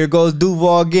 at here goes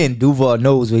Duval again. Duval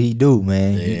knows what he do,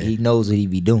 man. Yeah. He knows what he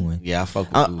be doing. Yeah, I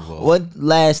fuck with Duval. One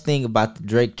last thing about the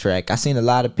Drake track, I seen a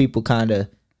lot of people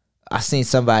I seen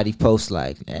somebody post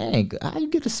like, "Dang, how you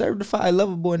get a certified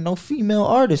lover boy and no female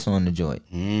artist on the joint?"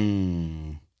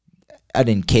 I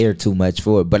didn't care too much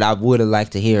for it, but I would have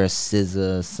liked to hear a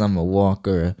SZA, Summer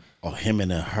Walker. Or him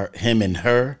and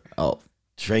her. Oh,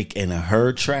 Drake and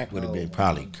her track would have been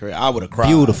probably crazy. I would have cried.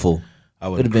 beautiful. I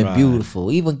Would would have been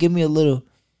beautiful. Even give me a little.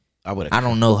 I would have. I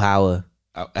don't know how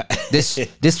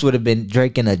this would have been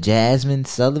Drake and a Jasmine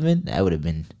Sullivan. That would have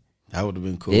been That would have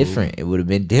been cool. different. It would have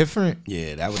been different.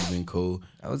 Yeah, that would have been cool.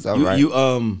 That was all right.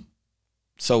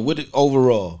 So what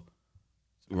overall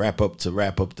wrap up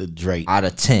the Drake Out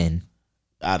of 10,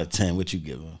 out of 10? What you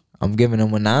give him? I'm giving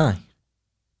him a 9.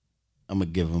 I'm gonna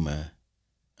give him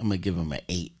an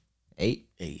 8. 8,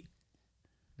 8.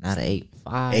 not an 8.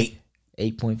 5. 8.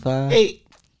 8.5. 8.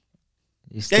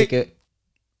 You stick it.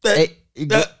 Eight. You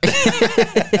go-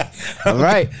 all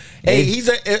right. Hey,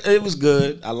 it was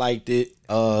good. I liked it.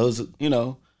 It was,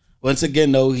 once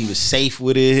again though, he was safe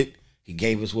with it. He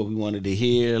gave us what we wanted to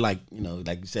hear. Like you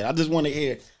said, I just want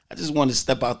to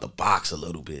step out the box a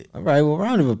little bit. All right. Well,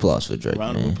 round of applause for Drake.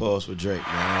 Round man. of applause for Drake,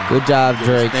 man. Good job, He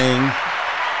did his Drake. thing.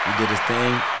 He did his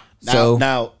thing.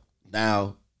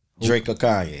 Now, Drake or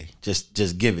Kanye,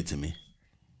 just give it to me.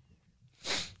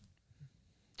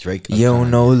 Drake or You don't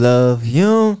Kanye. know love. You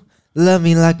don't love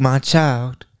me like my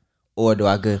child. Or do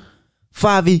I go,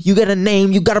 Favi, you got a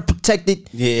name, you gotta protect it.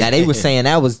 Yeah. Now they were saying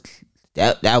that was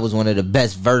one of the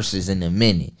best verses in a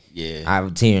minute. Yeah. I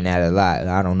was hearing that a lot.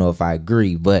 I don't know if I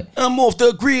agree, but I'm off the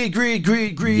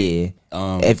agree.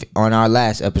 yeah. If on our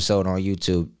last episode on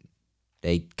YouTube,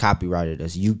 they copyrighted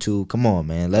us. YouTube, come on,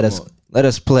 man. Let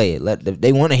us play it.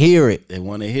 They want to hear it. They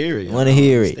want to hear it. Wanna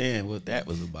hear it. Understand what that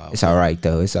was about. It's all right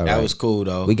though. It's all right. That was cool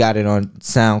though. We got it on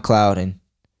SoundCloud and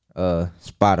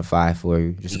Spotify for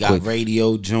you. Just You a got quick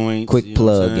radio joints. quick you know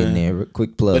what I'm plug in saying? there.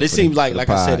 Quick plug. But it for seems the- like for the I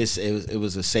pod. said, it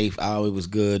was a safe hour. It was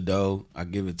good though. I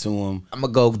give it to him. I'm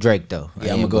gonna go Drake though.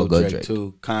 Yeah, I'm gonna go Drake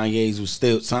too. Kanye's was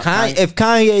still If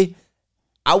Kanye,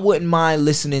 I wouldn't mind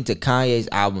listening to Kanye's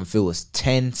album if it was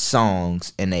 10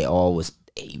 songs and they all was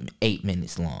 8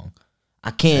 minutes long. I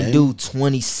can't 10? do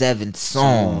 27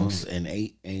 songs. and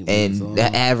eight And minutes the long.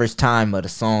 average time of the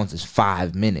songs is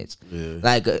 5 minutes. Yeah.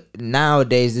 Like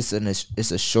nowadays,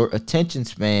 it's a short attention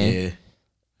span. Yeah,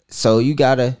 So you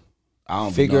gotta I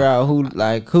don't figure out who.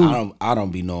 I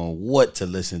don't be knowing what to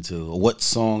listen to or what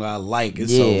song I like.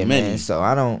 It's Yeah, so many. man. So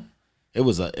I don't. It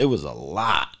was a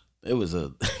lot. It was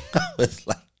a. I was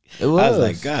like, It was. I was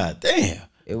like, God damn.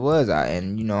 It was. I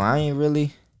ain't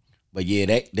really. But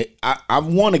yeah, I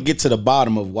want to get to the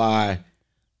bottom of why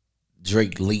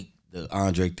Drake leaked the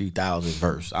Andre 3000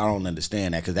 verse. I don't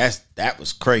understand that because that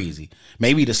was crazy.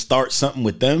 Maybe to start something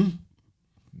with them.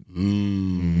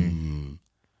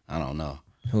 I don't know.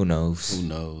 Who knows? Who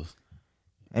knows?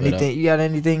 Anything? You got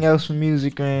anything else for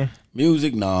music, man?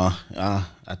 Music, nah.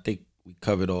 I think we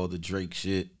covered all the Drake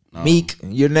shit. Meek,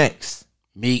 you're next.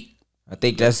 Meek. I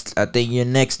think you're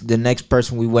next. The next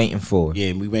person we waiting for.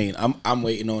 Yeah, we waiting. I'm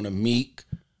waiting on a Meek.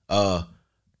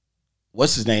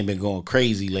 What's his name been going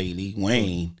crazy lately?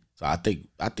 Wayne. So I think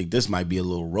this might be a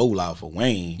little rollout for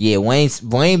Wayne. Yeah,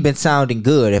 Wayne been sounding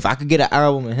good. If I could get an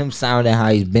album of him sounding how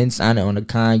he's been sounding on the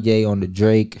Kanye, on the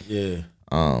Drake, Yeah.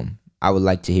 I would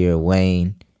like to hear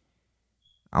Wayne.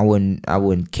 I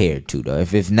wouldn't care to though.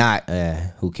 If not,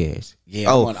 who cares? Yeah,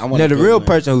 Oh, I want no, the real one.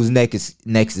 person who's next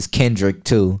is Kendrick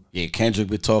too. Yeah, Kendrick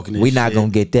been talking this We not shit. gonna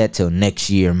get that till next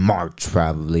year, March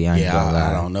probably. I ain't gonna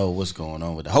lie. I don't know what's going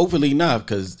on with it. Hopefully not,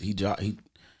 because he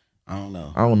I don't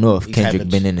know. I don't know if He's Kendrick having-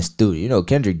 been in the studio. You know,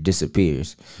 Kendrick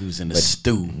disappears. He was in the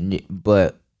stew.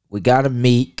 But we got a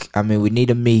Meek. I mean, we need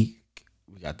a Meek.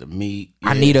 We got the meat.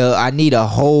 I need a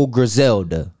whole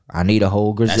Griselda. I need a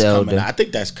whole That's Griselda. coming. I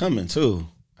think that's coming too.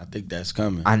 I think that's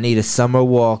coming. I need a Summer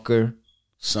Walker.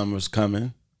 Summer's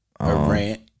coming. Her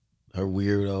rant. Her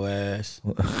weirdo ass.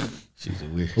 She's a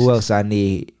weird. Who else I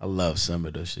need? I love Summer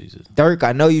though. She's just, Dirk,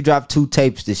 I know you dropped 2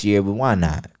 tapes this year, but why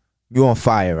not? You on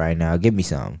fire right now. Give me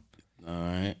some. all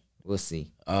right. We'll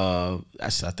see. I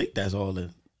think that's all that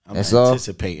I'm That's all?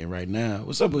 anticipating right now.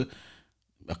 What's up with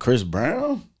Chris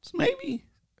Brown? Maybe.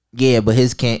 Yeah, but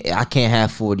I can't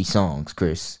have 40 songs,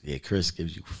 Chris. Yeah, Chris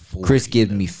gives you 40. Chris gives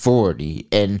me 40.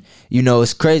 And, you know,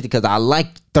 it's crazy because I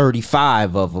like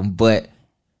 35 of them, but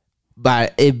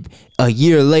a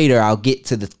year later, I'll get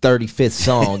to the 35th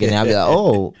song and I'll be like,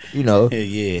 oh, you know.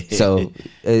 Yeah. So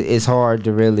it's hard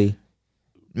to really.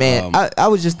 Man, I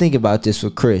was just thinking about this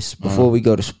with Chris before we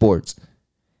go to sports.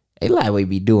 They like we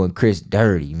be doing Chris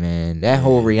dirty, man. That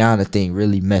whole Rihanna thing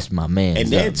really messed my man. And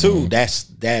then too, man. that's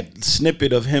that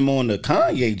snippet of him on the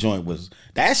Kanye joint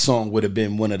that song would have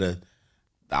been one of the.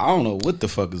 I don't know what the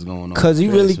fuck is going on. Cause with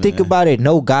you really Chris, think man. about it,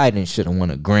 No Guidance should have won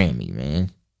a Grammy,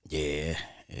 man. Yeah.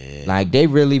 Like they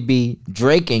really be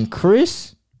Drake and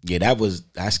Chris. Yeah,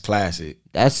 that's classic.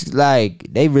 That's like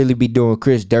they really be doing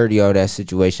Chris dirty on that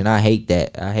situation. I hate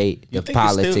that. I hate the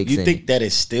politics. You in think it. that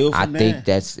is still I from think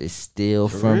that? it's still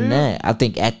For from real? that. I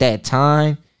think at that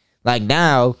time, like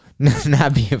now,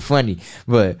 not being funny,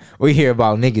 but we hear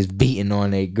about niggas beating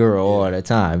on a girl all the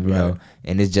time, you know,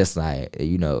 and it's just like,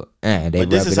 you know, they But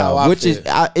this rub is it how off, I which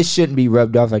feel. it shouldn't be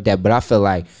rubbed off like that. But I feel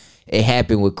like it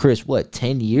happened with Chris. What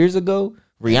 10 years ago?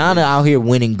 Rihanna out here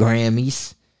winning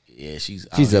Grammys, Yeah, she's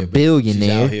She's out a here, billionaire.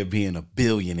 She's out here being a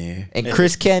billionaire. and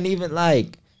Chris can't even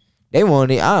like. They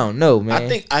want it. I don't know,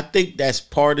 man. I think that's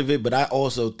part of it, but I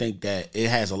also think that it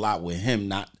has a lot with him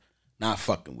not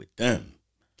fucking with them.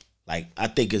 Like I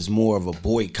think it's more of a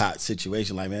boycott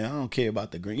situation. Like, man, I don't care about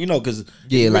the Grammys, you know, because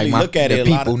Yeah, you really like look at the it. A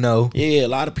lot people of, know. Yeah, a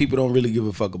lot of people don't really give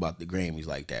a fuck about the Grammys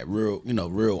like that.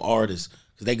 Real artists,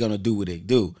 because they're gonna do what they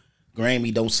do.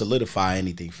 Grammy don't solidify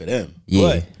anything for them. Yeah.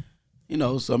 But you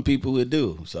know, some people would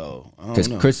do. So I don't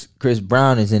know. Because Chris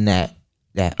Brown is in that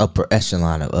upper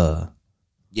echelon of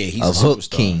Yeah, he's of a hook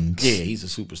superstar. kings. Yeah, he's a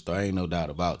superstar. Ain't no doubt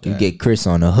about that. you get Chris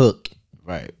on the hook,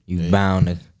 right. you Yeah. bound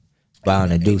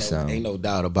to do Ain't something. no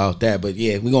doubt about that. But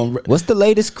yeah, we gonna What's the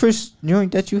latest Chris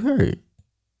joint that you heard?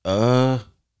 the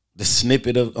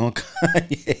snippet of on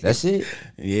Kanye. That's it.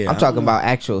 Yeah, I'm talking about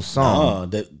actual song.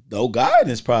 the old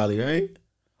guidance probably, right?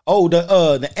 Oh,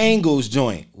 the Angles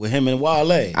joint with him and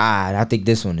Wale. I think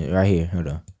this one is right here. Hold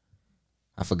on,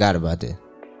 I forgot about that.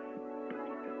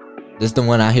 This the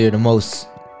one I hear the most,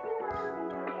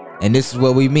 and this is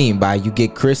what we mean by you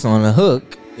get Chris on the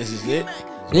hook. This is it.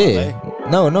 Yeah,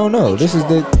 no. This is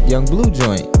the Young Blue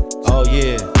joint. Oh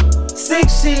yeah.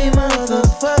 Sexy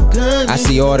motherfucker. I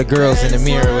see all the girls in the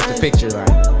mirror with the picture like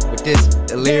with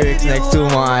the lyrics next to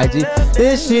him on IG.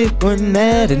 This shit wasn't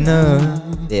that enough.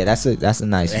 Yeah, that's a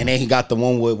nice And one. then he got the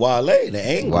one with Wale, the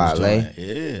Angles Wale. joint.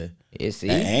 Yeah. Yeah, see?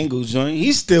 That Angles joint.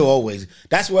 He's still always.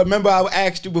 That's what. Remember, I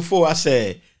asked you before. I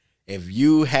said, if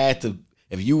you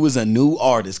was a new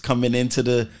artist coming into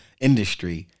the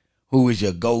industry, who is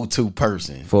your go-to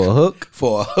person For a hook,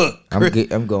 for a hook?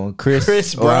 I'm going Chris.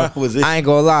 Chris Or Brown was it. I ain't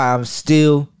gonna lie, I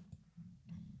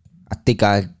think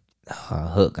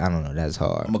hook. I don't know. That's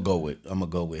hard. I'm gonna go with. I'm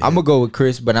gonna go with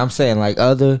Chris, but I'm saying like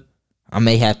I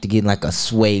may have to get like a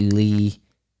Sway Lee.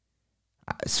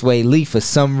 Sway Lee for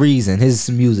some reason his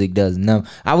music does no.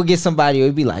 I would get somebody who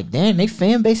would be like, damn, they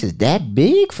fan base is that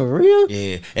big for real.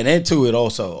 Yeah, and then too, it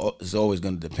also is always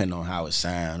gonna depend on how it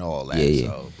sound, all that. Yeah.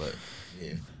 So, but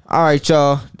yeah. All right,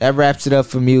 y'all. That wraps it up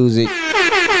for music.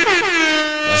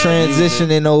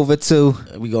 Transitioning over to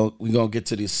We gonna get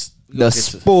to this. the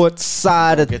sports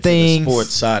side of The things. sports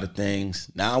side of things.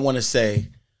 Now I want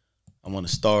to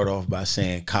start off by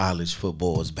saying college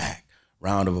football is back.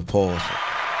 Round of applause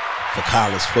for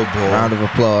college football. Round of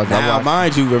applause. Now, I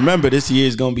mind you, remember this year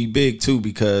is gonna be big too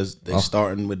because they're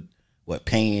starting with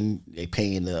paying the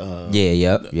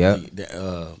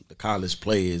the college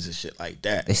players and shit like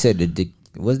that. They said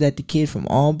was that the kid from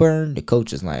Auburn? The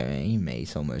coach is like, man, he made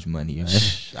so much money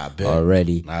right? I bet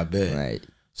already. I bet. Right.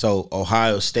 So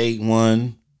Ohio State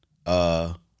won.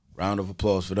 Round of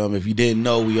applause for them. If you didn't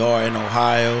know, we are in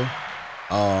Ohio.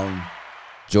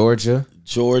 Georgia.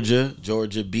 Georgia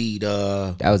beat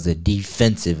That was a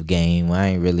defensive game. I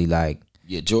ain't really like.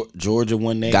 Yeah, Georgia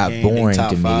won that got game. boring Top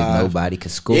to me. five. Nobody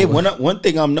could score. Yeah, one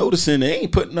thing I'm noticing, they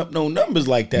ain't putting up no numbers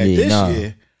like that this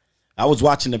year. I was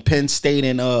watching the Penn State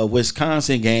and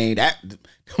Wisconsin game. That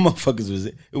motherfuckers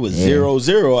was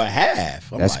 0-0 at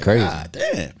half. I'm That's like, crazy. God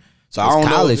damn. So It's I don't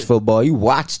know. college football. You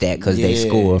watch that because they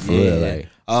score for real. Like,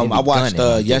 I they be watched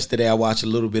gunning like yesterday. I watched a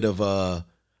little bit of a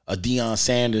Deion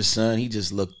Sanders' son. He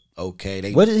just looked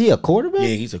okay. What is he, a quarterback? Yeah,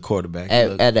 he's a quarterback.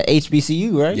 At the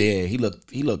HBCU, right? Yeah, he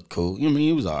looked cool. I mean,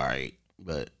 he was all right,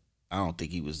 but I don't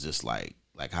think he was just like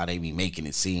how they be making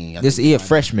it seem. He a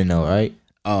freshman though, right?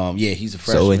 Yeah, he's a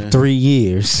freshman. So in 3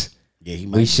 years, yeah,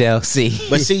 we shall see.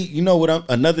 But see, you know what?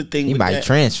 Another thing he with might that,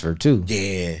 transfer too.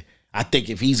 Yeah, I think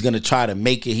if he's gonna try to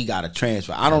make it, he got to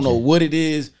transfer. I don't know what it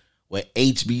is with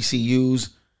HBCUs.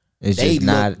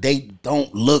 They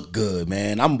don't look good,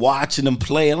 man. I'm watching them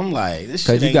play, and I'm like, this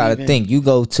shit. Because you got to think, you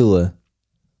go to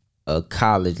a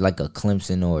college like a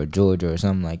Clemson or a Georgia or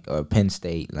something like, or Penn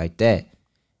State like that.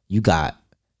 You got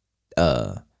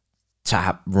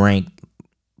top ranked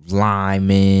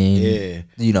linemen,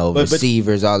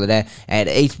 receivers, all of that. At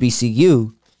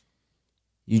HBCU,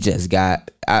 you just got,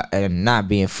 and not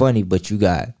being funny, but you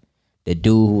got the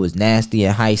dude who was nasty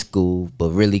in high school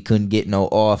but really couldn't get no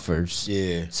offers.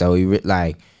 Yeah. So he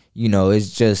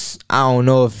it's just, I don't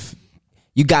know if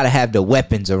you got to have the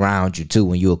weapons around you too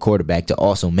when you're a quarterback to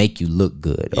also make you look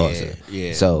good. Also.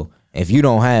 Yeah. So if you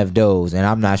don't have those, and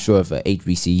I'm not sure if a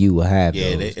HBCU will have those.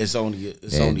 Yeah, it's only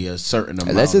a certain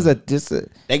amount. This is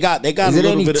they got is a it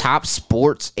little any bit top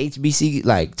sports HBCU,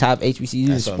 like top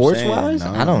HBCU sports wise?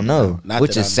 No, I don't know, not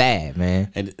which that is sad,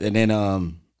 man. And then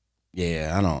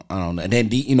yeah, I don't know. And then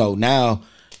now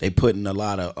they putting a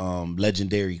lot of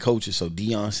legendary coaches. So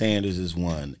Deion Sanders is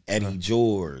one. Eddie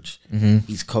George,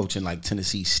 he's coaching like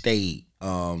Tennessee State.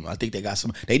 I think they got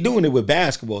some. They doing it with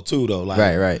basketball too, though. Like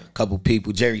Right. A couple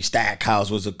people. Jerry Stackhouse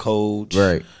was a coach.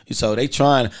 Right. So they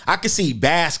trying. I can see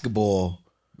basketball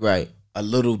Right. a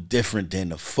little different than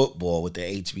the football with the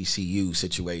HBCU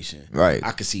situation. Right.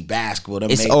 I can see basketball.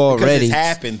 It's already, it's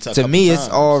happened to me, it's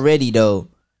times. already though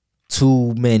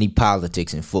too many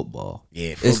politics in football.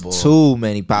 Yeah, football. It's too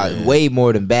many politics, way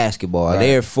more than basketball. Right.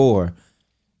 Therefore,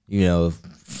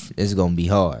 it's gonna be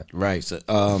hard. Right. So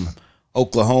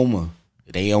Oklahoma,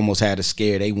 they almost had a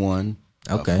scare. They won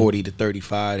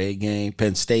 40-35 that game.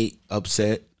 Penn State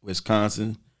upset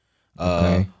Wisconsin.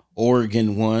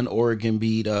 Oregon won. Oregon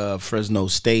beat Fresno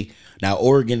State. Now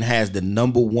Oregon has the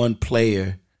number one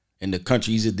player in the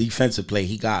country. He's a defensive player.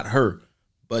 He got hurt,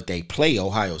 but they play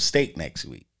Ohio State next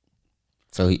week.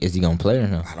 So is he gonna play or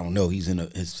no? I don't know. He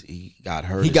got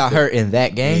hurt. He got hurt in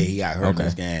that game? Yeah, he got hurt in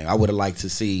this game. I would have liked to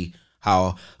see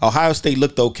how Ohio State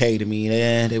looked okay to me.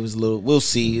 It was a little. We'll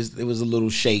see. It was a little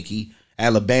shaky.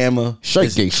 Alabama,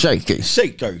 shaky.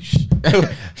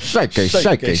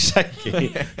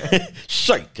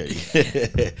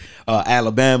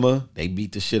 Alabama, they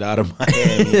beat the shit out of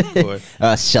Miami.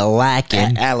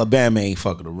 Shellacking. Alabama ain't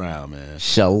fucking around, man.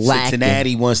 Shellacking.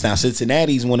 Cincinnati once now.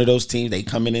 Cincinnati's one of those teams. They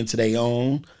coming into their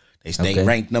own. They stay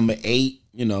ranked number 8.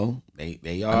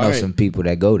 They are. I know some people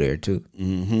that go there too.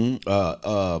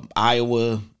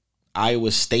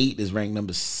 Iowa State is ranked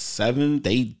number 7.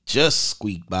 They just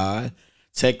squeaked by.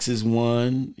 Texas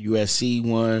won, USC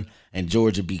won, and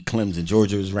Georgia beat Clemson.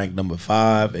 Georgia was ranked number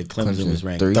 5, and Clemson was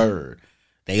ranked 3rd.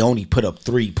 They only put up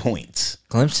 3 points.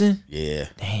 Clemson? Yeah.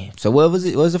 Damn. So what was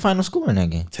it? What was the final score in that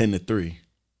game? 10-3.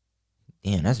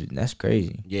 Damn, that's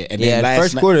crazy. Yeah, and then the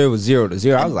first quarter it was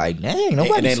 0-0. I was like, dang,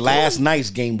 nobody. And then scored. last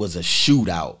night's game was a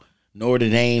shootout. Notre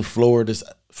Dame, Florida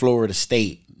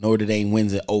State. Notre Dame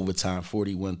wins in overtime,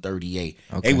 41-38.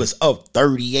 They was up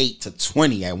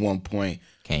 38-20 at one point.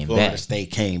 Florida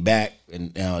State came back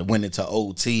and went into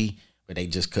OT, but they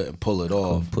just couldn't pull it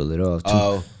off.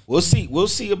 We'll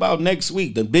see about next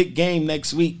week. The big game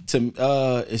next week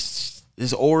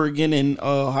is Oregon and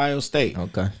Ohio State.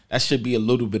 Okay, that should be a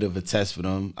little bit of a test for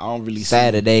them. I don't really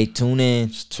Saturday. Tune in.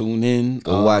 Just tune in.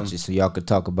 Go watch it so y'all could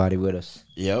talk about it with us.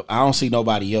 Yep. I don't see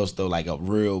nobody else though, like a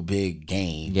real big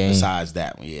game besides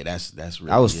that one. Yeah, that's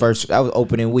really. That was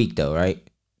opening week though, right?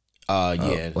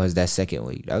 Yeah. Was that second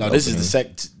week? No, this is the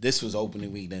second. This was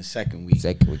opening week, then second week.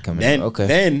 Second week coming then, up. Okay.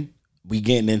 Then we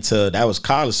getting into that was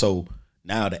college. So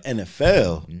now the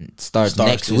NFL starts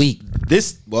next week.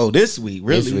 This week,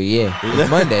 really? This week, yeah. It's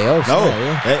Monday. Oh, no.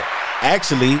 Yeah.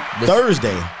 Actually,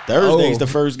 Thursday. Thursday's the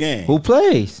first game. Who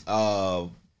plays?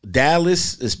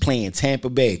 Dallas is playing Tampa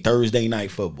Bay Thursday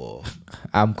night football.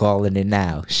 I'm calling it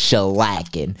now.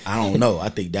 Shellacking. I don't know. I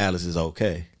think Dallas is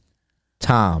okay.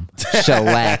 Tom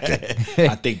shellacking.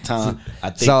 I think Tom.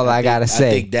 That's all I gotta say.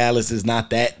 I think Dallas is not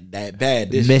that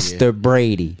bad this Mr. year.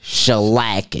 Brady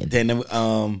shellacking. Then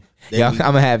I'm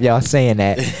gonna have y'all saying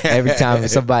that every time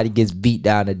somebody gets beat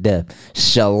down to death.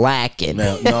 Shellacking.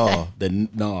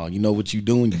 No, you know what you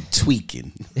doing? You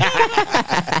tweaking.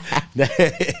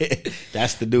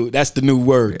 That's the new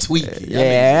word, tweaking.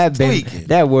 Yeah, tweaking.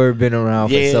 that word been around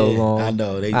for so long. I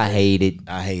know. I hate it.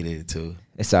 I hated it too.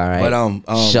 It's all right. But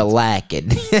shellacking.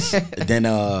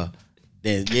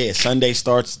 then Sunday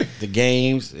starts the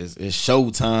games. It's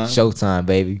showtime. Showtime,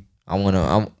 baby. I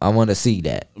wanna see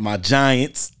that. My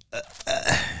Giants.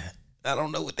 I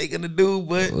don't know what they're gonna do,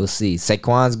 but we'll see.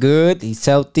 Saquon's good. He's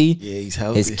healthy. Yeah, he's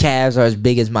healthy. His calves are as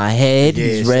big as my head. Yeah,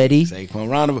 he's ready. Saquon.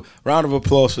 Round of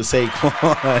applause for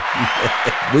Saquon.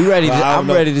 We ready. I'm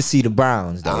ready to see the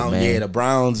Browns, though, man. Yeah, the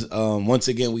Browns. Once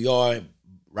again, we are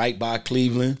right by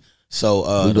Cleveland,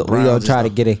 so we gonna try to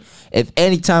get it. If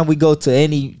anytime we go to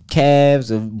any Cavs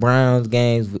or Browns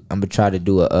games, I'm gonna try to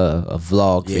do a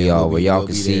vlog for y'all where y'all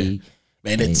can see. There.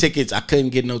 Man, the tickets, I couldn't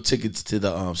get no tickets to the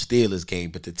Steelers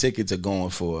game, but the tickets are going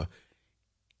for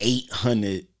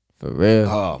 $800. For real.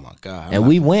 Oh my God. And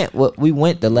we went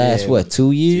the last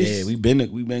 2 years? Yeah, we've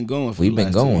been going for we've the been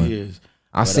last going. 2 years.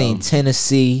 I seen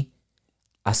Tennessee.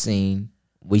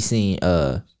 We seen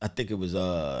I think it was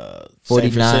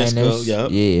 49ers.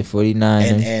 Yep. Yeah,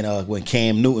 49ers. And when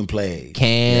Cam Newton played.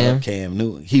 Cam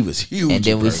Newton. He was huge. And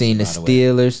then we seen the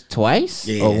Steelers twice?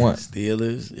 Yeah, or once?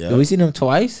 Steelers. Yep. Did we see them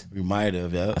twice? We might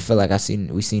have, yeah. I feel like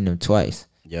we seen them twice.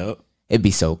 Yep. It'd be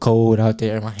so cold out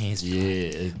there. My hands.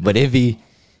 Yeah. But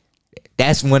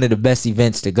that's one of the best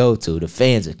events to go to. The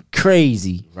fans are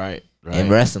crazy. Right. And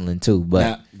wrestling too.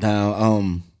 But now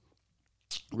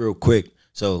real quick.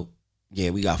 So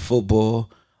yeah, we got football.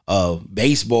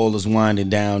 Baseball is winding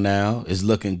down now. It's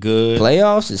looking good.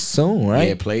 Playoffs is soon, right?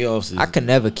 Yeah, playoffs. I can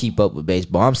never keep up with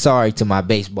baseball. I'm sorry to my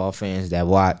baseball fans that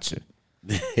watch.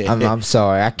 I'm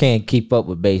sorry. I can't keep up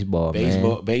with baseball.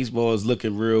 Baseball is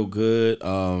looking real good.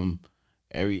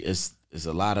 It's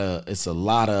a lot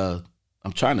of.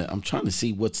 I'm trying to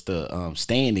see what's the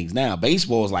standings now.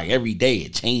 Baseball is like every day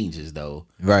it changes though.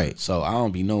 Right. So I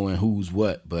don't be knowing who's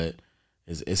what, but.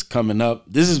 It's coming up.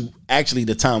 This is actually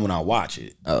the time when I watch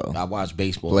it. Oh. I watch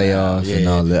baseball. Playoffs and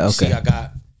all that. Okay.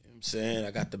 See,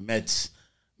 I got the Mets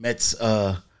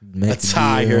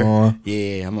attire.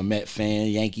 Yeah, I'm a Met fan,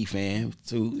 Yankee fan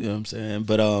too. You know what I'm saying?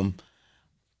 But let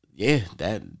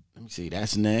me see.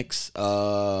 That's next.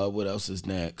 What else is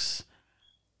next?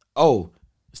 Oh,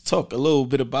 let's talk a little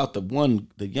bit about the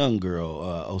young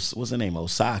girl. What's her name?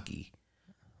 Osaka.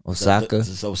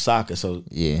 It's Osaka. So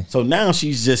yeah. So now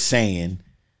she's just saying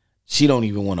she don't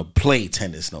even want to play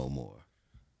tennis no more.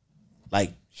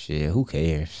 Like shit, who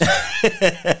cares?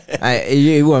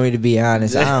 You want me to be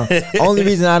honest? Only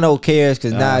reason I don't care is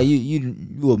because now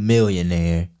you a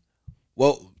millionaire.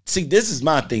 Well, see, this is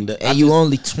my thing. And you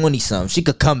only 20 something. She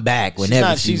could come back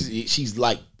whenever. She's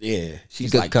like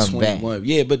she's like come 21. Back.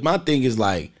 Yeah, but my thing is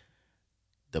like.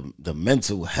 The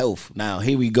mental health. Now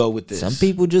here we go with this. Some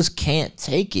people just can't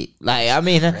take it. Like I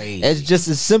mean, it's just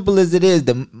as simple as it is.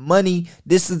 The money.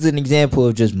 This is an example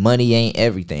of just money ain't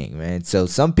everything, man. So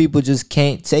some people just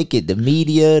can't take it. The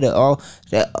media,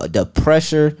 the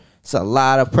pressure. It's a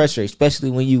lot of pressure,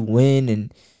 especially when you win,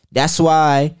 and that's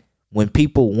why when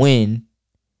people win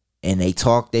and they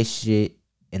talk their shit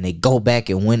and they go back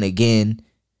and win again,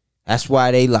 that's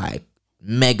why they like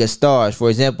mega stars. For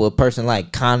example, a person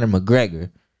like Conor McGregor.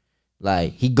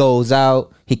 Like, he comes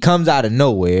out of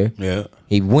nowhere. Yeah.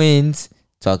 He wins,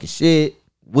 talking shit,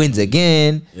 wins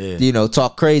again,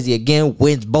 talk crazy again,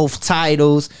 wins both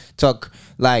titles,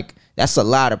 that's a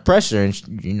lot of pressure. And,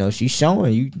 she's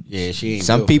showing you. Yeah, she ain't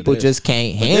some people just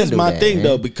can't handle that. That's my thing, man.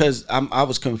 Though, because I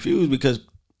was confused because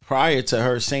prior to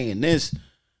her saying this,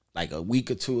 like a week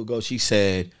or two ago, she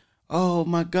said, oh,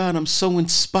 my God, I'm so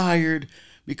inspired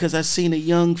because I seen a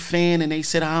young fan and they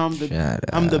said I'm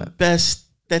the best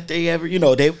that they ever,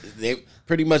 they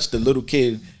pretty much the little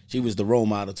kid, she was the role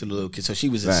model to the little kid. So she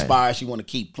was inspired. Right. She want to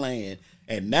keep playing.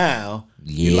 And now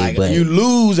you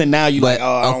lose and now you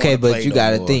but you got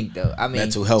to think though. I mean,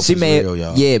 mental health is real,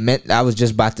 y'all. Yeah, I was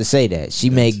just about to say that. She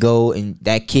may go and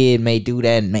that kid may do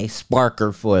that and may spark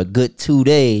her for a good 2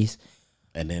 days.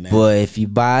 And then but if you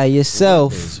by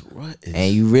yourself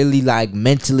and you really like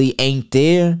mentally ain't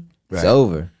there, it's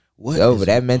over. It's over.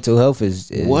 That mental health is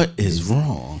what is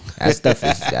wrong? That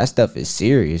stuff is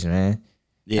serious, man.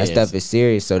 Yeah, that stuff is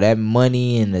serious. So that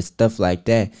money and the stuff like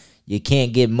that, you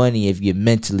can't get money if you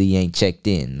mentally ain't checked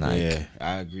in. Yeah,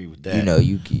 I agree with that.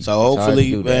 You so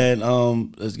hopefully, man,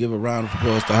 let's give a round of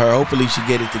applause to her. Hopefully she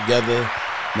get it together.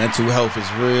 Mental health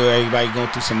is real. Everybody going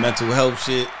through some mental health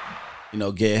shit. You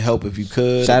know, get help if you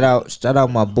could. Shout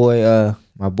out my boy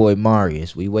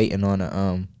Marius. We waiting on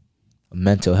a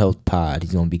mental health pod.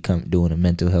 He's gonna be doing a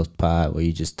mental health pod where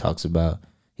he just talks about.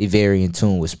 He very in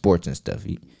tune with sports and stuff.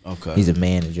 He's a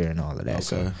manager and all of that.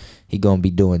 So he gonna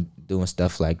be doing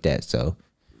stuff like that. So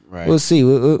we'll see.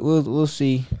 We'll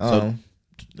see.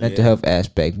 Mental health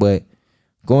aspect, but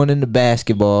going into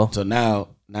basketball. So now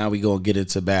we gonna get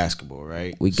into basketball,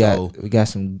 right? We got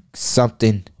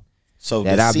something. So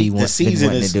that I'll be wanting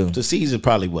to do. The season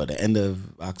probably the end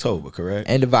of October, correct?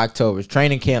 End of October.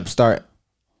 Training camp start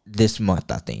this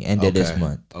month, I think. End of this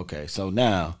month. Okay. So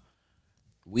now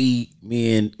me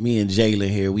and Jalen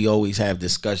here, we always have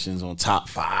discussions on top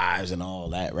fives and all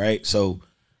that, right? So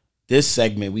this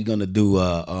segment we gonna do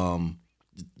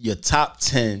your top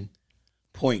 10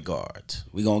 point guards.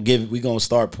 We gonna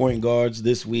start point guards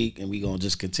this week, and we gonna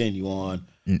just continue on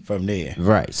from there.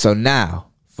 Right. So now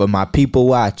for my people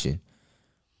watching.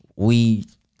 We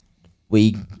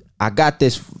got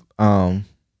this our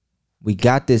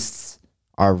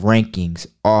rankings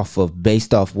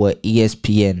based off what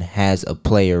ESPN has a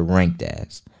player ranked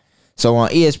as. So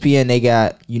on ESPN they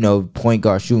got, point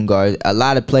guard, shooting guard. A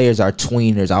lot of players are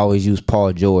tweeners. I always use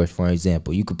Paul George for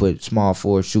example. You could put small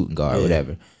forward, shooting guard,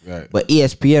 whatever. Right. But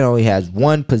ESPN only has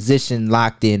one position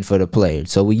locked in for the player.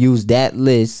 So we use that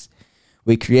list.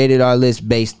 We created our list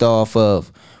based off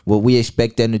of what we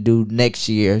expect them to do next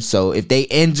year. So if they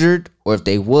injured or if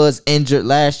they was injured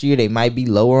last year, they might be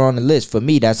lower on the list. For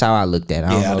me, that's how I looked at it.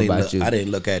 I don't know about you. I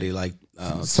didn't look at it like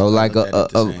so like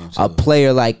a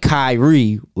player like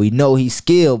Kyrie, we know he's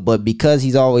skilled, but because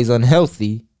he's always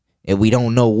unhealthy and we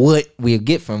don't know what we'll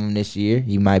get from him this year,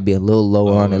 he might be a little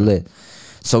lower on the list.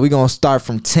 So we're gonna start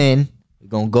from 10. We're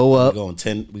gonna go up. We're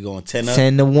going 10 up.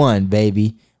 10 to 1,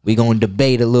 baby. We're gonna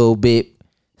debate a little bit.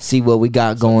 See what we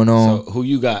got going on. So who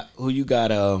you got?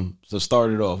 So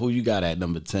start it off. Who you got at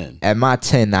number 10? At my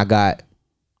 10, I got,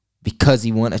 because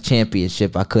he won a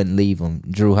championship, I couldn't leave him,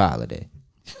 Drew Holiday.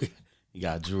 You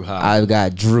got Drew Holiday. I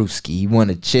got Drewski. He won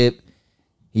a chip.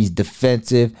 He's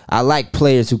defensive. I like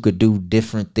players who could do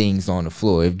different things on the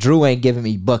floor. If Drew ain't giving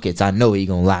me buckets, I know he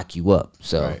gonna lock you up.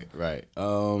 So Right.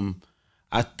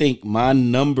 I think my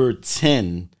number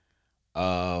 10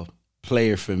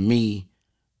 player for me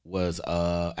was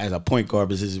as a point guard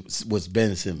was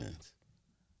Ben Simmons.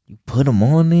 You put him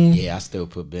on there? Yeah, I still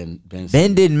put Ben Simmons.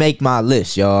 Ben didn't make my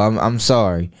list, y'all. I'm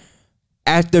sorry.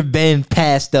 After Ben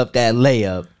passed up that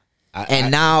layup,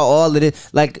 now all of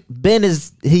this, like Ben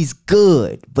he's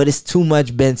good, but it's too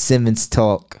much Ben Simmons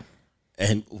talk.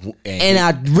 And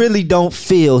I really don't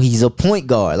feel he's a point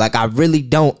guard. Like I really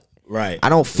don't. Right. I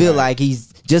don't feel like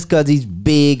he's just because he's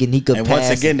big and he could and pass.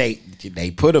 Once again,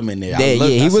 they put him in there.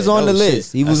 He was on the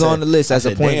list. He was on the list as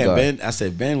a point guard. I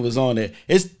said Ben was on there.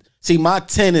 My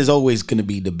 10 is always going to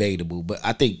be debatable, but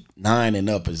I think 9 and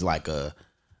up is like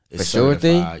it's sure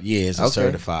thing. Yeah, it's a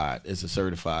certified. It's a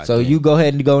certified. So thing. You go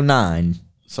ahead and go 9.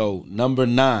 So number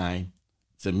 9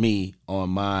 to me on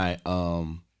my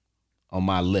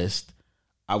list,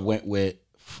 I went with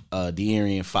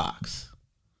De'Aaron Fox.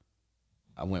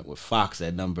 I went with Fox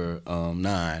at number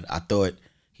 9. I thought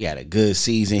he had a good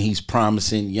season. He's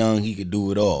promising, young. He could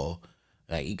do it all.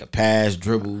 Like he could pass,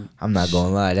 dribble. I'm not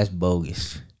gonna lie, that's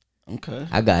bogus. Okay.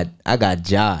 I got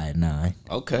Ja at 9.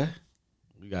 Okay.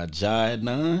 You got Ja at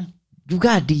 9. You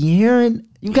got De'Aaron.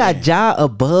 You got Ja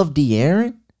above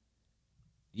De'Aaron.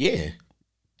 Yeah.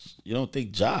 You don't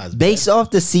think Ja is based off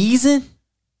the season?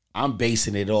 I'm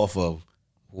basing it off of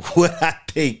what I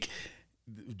think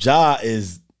Ja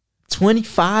is.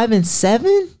 25 and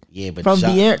 7. Yeah, but from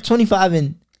De'Aaron 25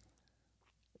 and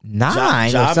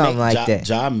 9 or something like that.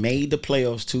 Ja made the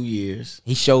playoffs 2 years.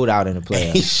 He showed out in the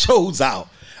playoffs. He shows out.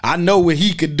 I know what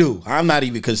he could do. I'm not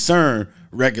even concerned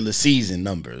regular season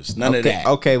numbers. None of that.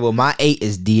 Okay, well my 8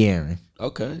 is De'Aaron.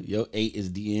 Okay, your 8 is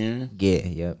De'Aaron.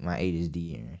 Yeah, my 8 is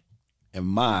De'Aaron. And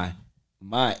my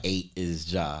 8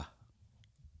 is Ja.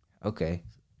 Okay.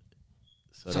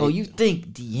 So you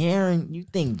think De'Aaron? You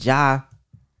think Ja?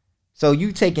 So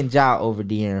you taking Ja over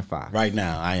De'Aaron Fox? Right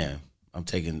now, I am. I'm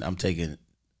taking Ja.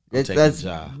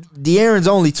 De'Aaron's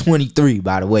only 23,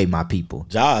 by the way, my people.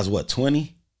 Ja is what,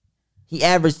 20? He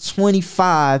averaged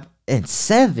 25 and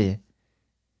 7.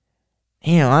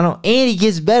 Damn, and he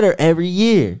gets better every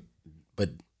year. But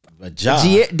Ja,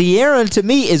 De'Aaron to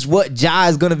me is what Ja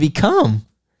is gonna become.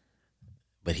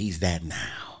 But he's that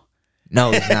now.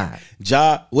 No, he's not.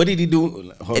 Ja, what did he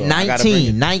do? Hold on,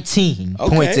 19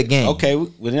 points a game. Okay,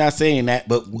 we're not saying that,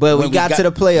 but we got to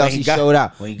the playoffs, he showed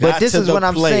out. But this is what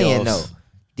I'm saying, though.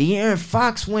 De'Aaron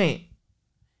Fox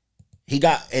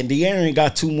De'Aaron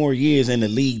got 2 more years in the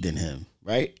league than him,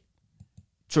 right?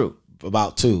 True.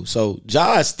 About 2. So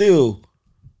Josh, to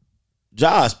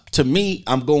me,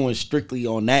 I'm going strictly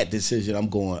on that decision. I'm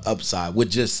going upside with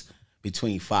just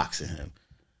between Fox and him.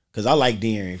 Because I like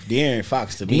De'Aaron. De'Aaron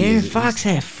Fox to me. De'Aaron Fox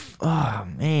had, oh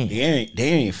man.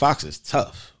 De'Aaron Fox is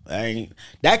tough.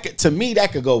 To me,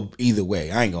 that could go either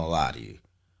way. I ain't gonna lie to you.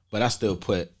 But I still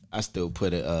put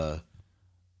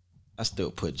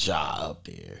Ja up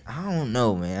there. I don't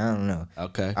know, man. I don't know.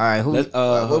 Okay. All right,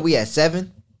 what we at 7?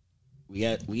 We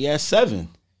at 7.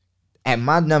 At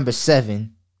my number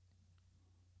 7,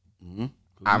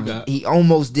 he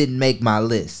almost didn't make my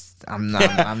list. I'm not.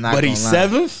 But he's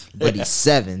 7th. But he's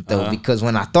 7th though, because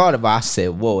when I thought about it, I said,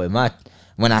 "Whoa!"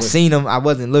 When I seen him, I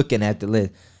wasn't looking at the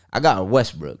list. I got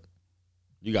Westbrook.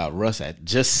 You got Russ at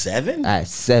just 7. At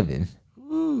 7.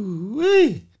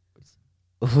 Ooh-wee.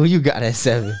 Who you got at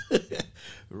 7?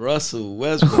 Russell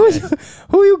Westbrook.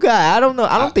 Who you got? I don't know.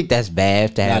 I don't think that's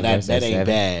bad to have. That ain't 7.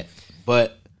 bad.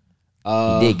 But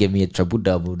he did give me a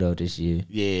triple-double though this year.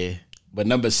 Yeah. But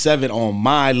number 7 on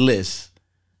my list,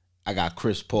 I got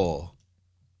Chris Paul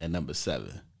at number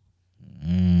 7.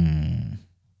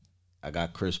 I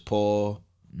got Chris Paul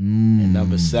at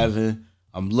number 7.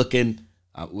 I'm looking.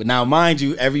 Now, mind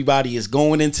you, everybody is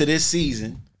going into this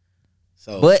season.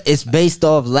 But it's based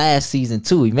off last season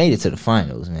too. He made it to the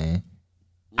finals, man.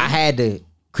 I had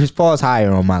Chris Paul's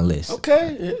higher on my list.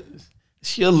 Okay,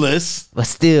 it's your list, but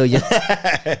still,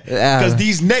 because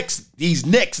these next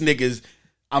niggas.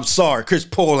 I'm sorry, Chris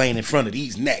Paul ain't in front of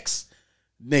these next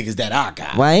niggas that I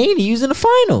got. Why ain't he using the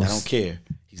finals? I don't care.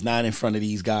 He's not in front of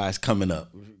these guys coming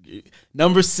up.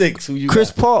 Number 6, who you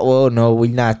Chris got? Paul. Well, no, we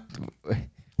not.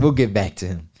 We'll get back to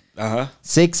him.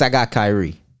 6, I got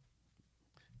Kyrie.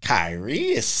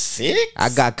 Kyrie is 6? I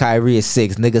got Kyrie at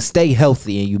 6. Nigga, stay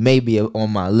healthy and you may be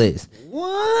on my list.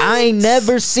 What? I ain't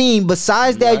never seen,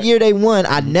 besides that year they won,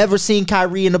 I never seen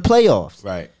Kyrie in the playoffs.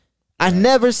 Right. I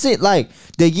never seen, like,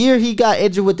 the year he got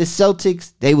injured with the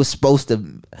Celtics,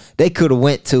 they could have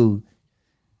went to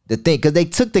the thing, because they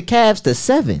took the Cavs to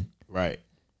 7. Right.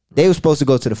 They were supposed to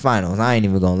go to the finals. I ain't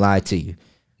even going to lie to you.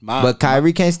 But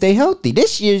Kyrie can't stay healthy.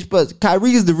 This year's, but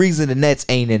Kyrie is the reason the Nets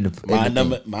ain't in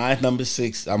the my number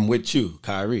 6, I'm with you,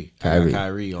 Kyrie. I got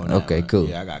Kyrie on that. Okay, cool.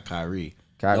 Yeah, I got Kyrie.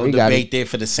 Kyrie no debate there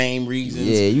for the same reasons.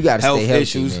 Yeah, you got to stay healthy,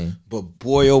 issues. man. But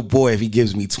boy, oh boy, if he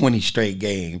gives me 20 straight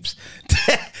games,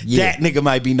 that nigga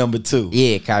might be number 2.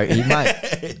 Yeah, Kyrie, he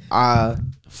might.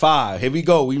 5. Here we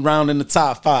go. We rounding the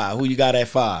top 5. Who you got at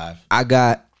 5? I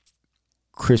got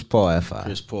Chris Paul at 5.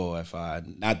 Chris Paul at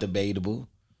 5. Not debatable.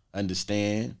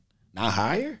 Understand. Not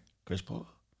higher? Chris Paul?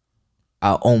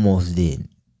 I almost did.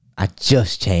 I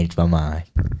just changed my mind.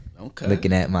 Okay.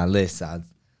 Looking at my list,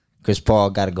 Chris Paul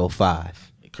got to go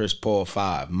 5. Chris Paul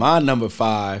 5. My number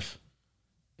 5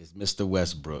 is Mr.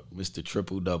 Westbrook, Mr.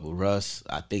 Triple-Double. Russ,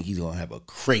 I think he's going to have a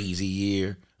crazy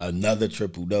year. Another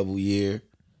triple-double year.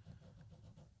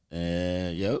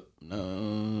 And, yep.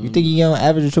 You think he's going to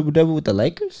average a triple-double with the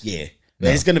Lakers? Yeah. No.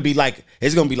 It's going to be like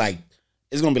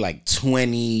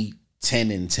 20,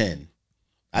 10, and 10.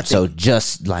 I think, so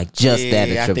just that a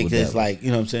triple-double. I think it's like,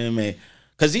 you know what I'm saying, man?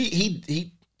 Because he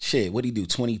what'd he do?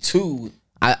 22.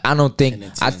 I don't think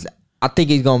I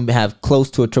think he's gonna have close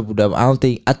to a triple double. I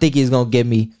think he's gonna give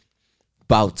me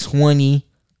about 20,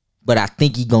 but I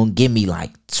think he's gonna give me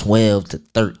like 12 to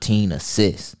 13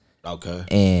 assists. Okay.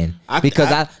 And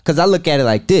because I look at it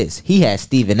like this, he has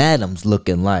Steven Adams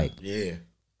looking like. Yeah.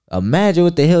 Imagine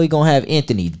what the hell he gonna have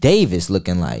Anthony Davis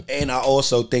looking like. And I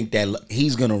also think that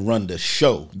he's gonna run the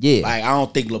show. Yeah. Like I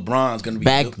don't think LeBron's gonna be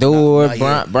backdoor.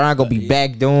 Bron gonna be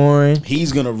backdooring.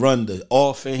 He's gonna run the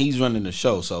offense. He's running the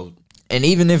show. So. And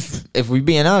even if we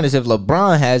being honest, if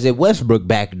LeBron has it, Westbrook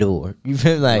backdoor. You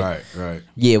feel like right.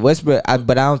 Yeah, Westbrook.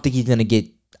 But I don't think he's gonna get.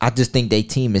 I just think their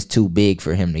team is too big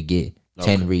for him to get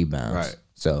 10 rebounds. Right.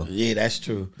 So yeah, that's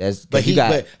true.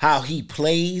 But how he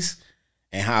plays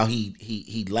and how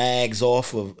he lags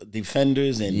off of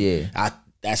defenders and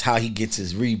that's how he gets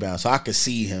his rebound. So I could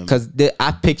see him because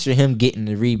I picture him getting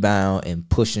the rebound and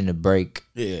pushing the break.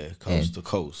 Yeah, coast to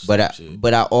coast.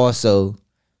 But I also.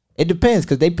 It depends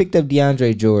because they picked up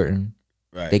DeAndre Jordan.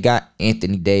 Right. They got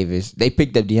Anthony Davis. They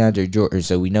picked up DeAndre Jordan,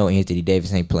 so we know Anthony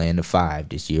Davis ain't playing the 5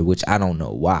 this year, which I don't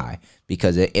know why.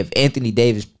 Because if Anthony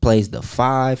Davis plays the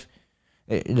 5,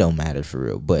 it don't matter for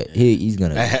real. But he's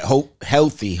gonna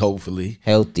healthy, hopefully.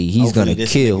 He's gonna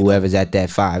kill whoever's at that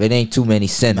 5. It ain't too many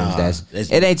centers.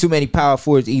 It ain't too many power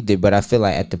forwards either. But I feel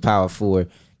like at the power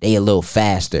forward, they a little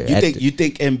faster. You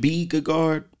think Embiid could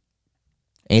guard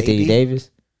Anthony Davis?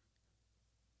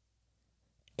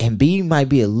 Embiid might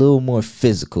be a little more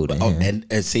physical than him.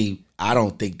 And see, I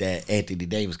don't think that Anthony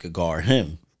Davis could guard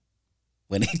him.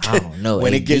 When I don't know.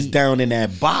 When it AD gets down in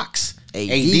that box,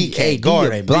 AD can't AD guard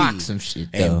will Embiid. block some shit,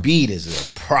 though. Embiid is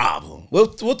a problem. We'll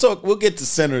talk. We'll get to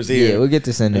centers here. Yeah, we'll get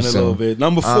to centers in a soon. little bit.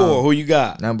 Number 4, who you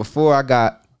got? Number 4, I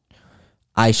got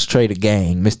Ice Trey the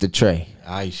Gang, Mr. Trey.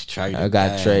 Ice Trey. I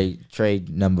got Trey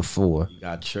number 4. You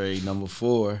got Trey number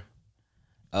 4.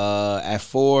 At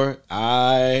 4,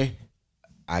 I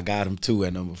got him too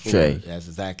at number 4. Trey. That's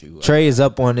exactly what. Trey is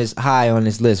up on this high on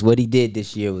this list. What he did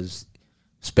this year was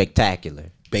spectacular.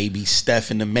 Baby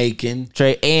Steph in the making.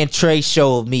 Trey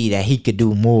showed me that he could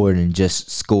do more than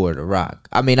just score the rock.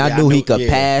 I mean, I knew he could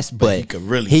pass, but he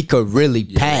could really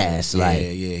pass.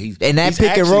 He's, and that he's pick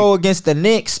and actually- roll against the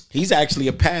Knicks. He's actually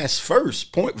a pass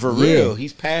first point for Yeah. real.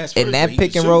 He's pass first. And that but he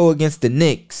pick can and shoot. roll against the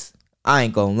Knicks, I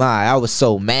ain't gonna lie, I was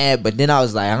so mad. But then I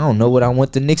was like, I don't know what I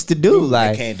want the Knicks to do. Dude,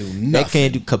 Like they can't do They nothing.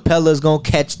 can't do. Capella's gonna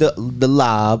catch the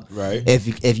lob. Right.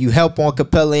 If you help on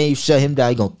Capella and you shut him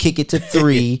down, you gonna kick it to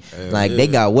 3. Like they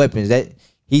got weapons.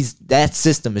 That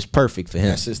system is perfect for him.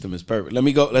 That system is perfect.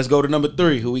 Let's go to number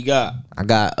 3. Who we got? I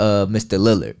got Mr.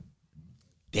 Lillard.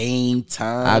 Dame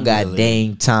time. I got Lillard.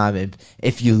 Dame time. And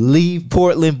if you leave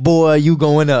Portland, boy, you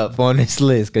going up on this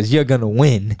list because you're gonna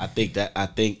win. I think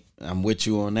I'm with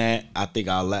you on that. I think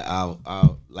our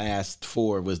last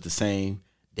 4 was the same.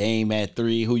 Dame at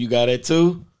 3. Who you got at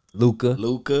 2?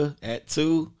 Luka at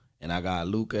 2. And I got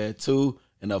Luka at 2.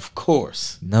 And of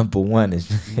course, Number 1 is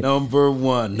number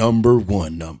one.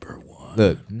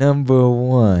 look. Number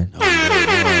 1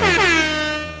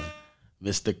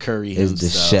 Mr. Curry is himself. the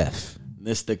chef.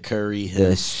 Mr. Curry The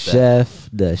himself.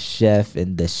 chef,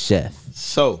 and the chef.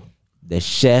 So The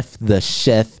chef,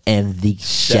 and the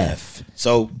chef.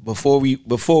 So before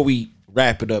we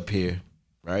wrap it up here,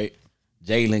 right?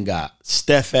 Jalen got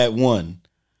Steph at 1,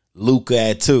 Luka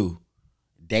at 2,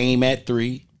 Dame at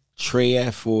 3, Trey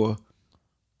at 4,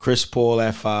 Chris Paul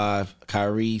at 5,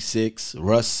 Kyrie 6,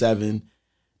 Russ 7,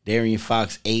 Darian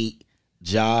Fox 8,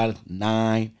 Ja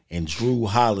 9, and Drew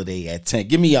Holiday at 10.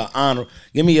 Give me a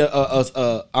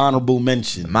honorable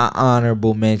mention. My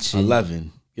honorable mention.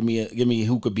 11. Give me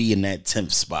who could be in that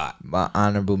 10th spot. My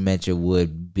honorable mention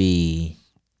would be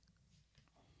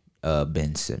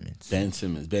Ben Simmons.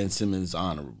 Ben Simmons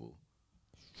honorable.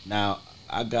 Now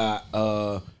I got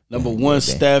number 1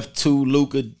 Steph, 2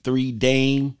 Luka, 3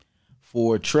 Dame,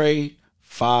 4 Trey,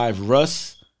 5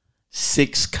 Russ,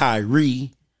 6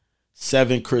 Kyrie,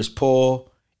 7 Chris Paul,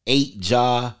 8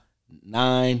 Ja,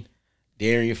 9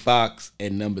 Darian Fox,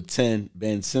 and number 10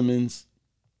 Ben Simmons.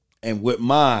 And with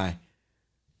my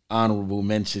honorable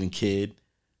mention kid,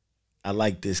 I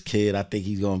like this kid. I think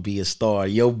he's gonna be a star.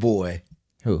 Yo boy,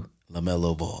 Who?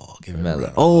 LaMelo Ball. Give him a LaMelo.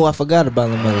 round. Oh, I forgot about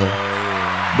LaMelo.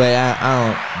 But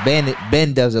I don't.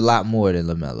 Ben does a lot more than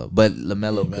LaMelo. But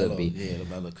LaMelo could be. Yeah,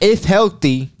 LaMelo. If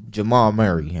healthy, Jamal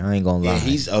Murray. I ain't gonna lie. Yeah,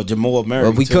 he's Jamal Murray.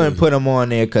 But we too. couldn't put him on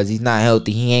there because he's not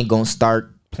healthy. He ain't gonna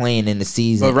start playing in the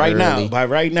season. But right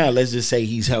early. now, let's just say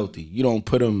he's healthy. You don't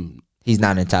put him. He's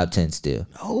not in top 10 still.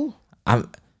 No, I'm.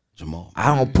 Jamal.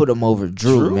 I don't put him over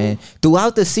Drew, Drew? man.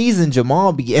 Throughout the season,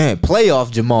 Jamal began playoff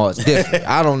Jamal is different.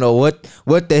 I don't know what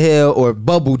the hell or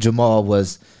bubble Jamal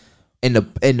was in the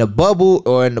bubble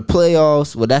or in the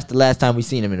playoffs. Well, that's the last time we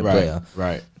seen him in the playoffs.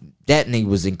 Right. That nigga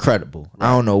was incredible.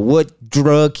 I don't know what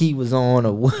drug he was on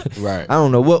or what. Right. I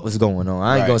don't know what was going on.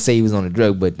 I ain't Right. gonna say he was on a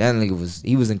drug, but that nigga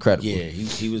was incredible. Yeah,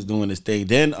 he was doing his thing.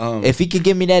 Then If he could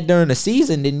give me that during the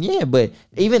season, then yeah. But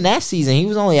even that season, he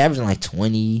was only averaging like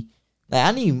 20. Like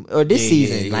I need, or this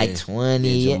season, like 20.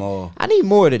 Yeah, Jamal. I need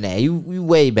more than that. You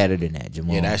way better than that,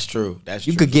 Jamal. Yeah, that's true. That's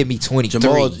you true. could give me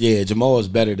 23. Jamal is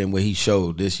better than what he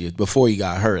showed this year before he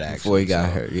got hurt. Actually, Before he got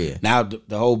hurt, yeah. Now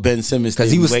the whole Ben Simmons Because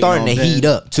thing, he was waiting starting on to Ben. heat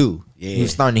up too. Yeah. He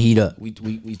was starting to heat up. We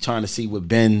trying to see what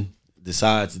Ben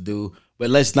decides to do. But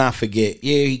let's not forget,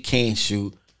 yeah, he can't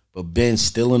shoot, but Ben's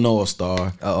still an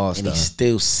all-star. all-star. And he's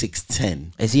still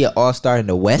 6'10". Is he an all-star in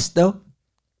the West though?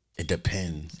 It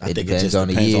depends. I It think depends it just on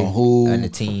the depends year on who and the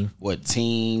team. what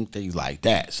team, things like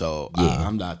that. So Yeah.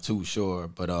 I'm not too sure,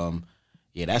 but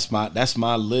yeah, that's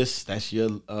my list. That's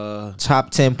your Top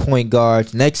 10 point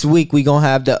guards. Next week we gonna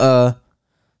have the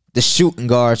shooting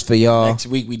guards for y'all. next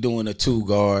week we doing the 2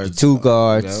 guards. Two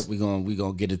guards. Yeah, we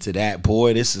gonna get into that.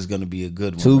 Boy, this is gonna be a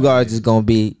good one. Two right guards here. is gonna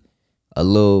be a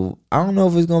little. I don't know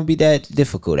if it's gonna be that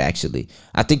difficult. Actually,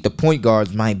 I think the point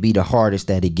guards might be the hardest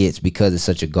that it gets because it's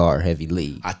such a guard heavy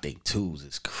league. I think 2s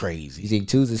is crazy. You think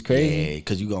twos is crazy? Yeah,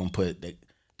 because you gonna put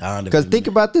Donovan. Because think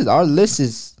about this, our list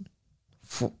is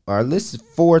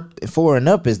four and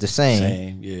up is the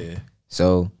same. yeah.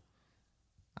 So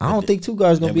I don't think two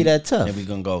guards gonna be that tough. Then we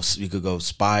gonna go. You could go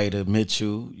Spider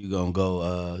Mitchell. You gonna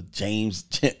go James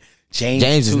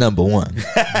James is number one.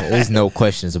 There's no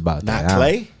questions about that. Not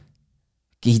Clay?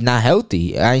 He's not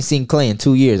healthy. I ain't seen Clay in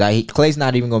 2 years. Clay's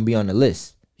not even going to be on the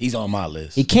list. He's on my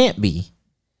list. He can't be.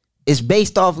 It's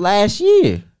based off last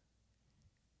year.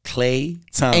 Klay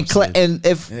Thompson. And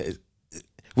if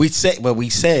we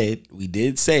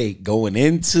did say going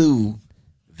into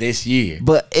this year.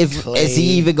 But if Klay, is he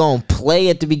even gonna play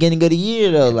at the beginning of the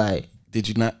year though? Like, did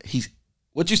you not?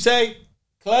 What you say,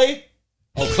 Klay?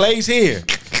 Oh, Clay's here.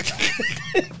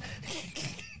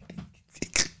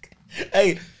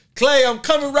 Hey, Klay, I'm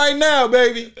coming right now,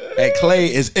 baby. Hey, Klay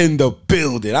is in the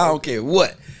building. I don't care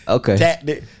what.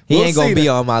 Okay. He ain't gonna be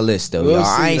on my list though. Y'all.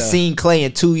 I ain't seen Klay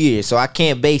in 2 years, so I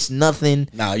can't base nothing.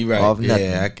 Nah, you right. Off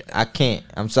nothing. Yeah, I can't.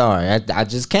 I'm sorry. I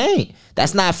just can't.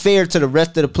 That's not fair to the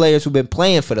rest of the players who've been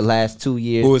playing for the last 2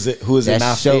 years. Who is it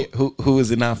not fair? Who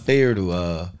is it not fair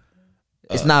to?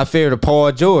 It's not fair to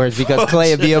Paul George because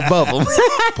Klay will be above him.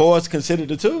 Paul's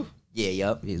considered a 2? Yeah,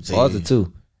 yup. Paul's a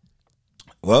 2.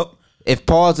 Well, if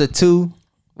Paul's a 2,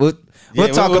 we'll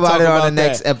talk about it on the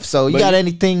next episode. You got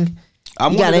anything?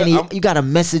 You got a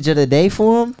message of the day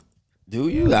for him? Do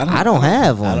you? I don't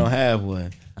have one. I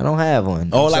don't have one.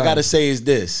 All I gotta say is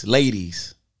this,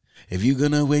 ladies. If you're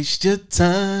gonna waste your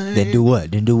time, then do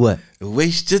what?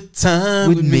 Waste your time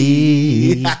with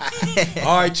me.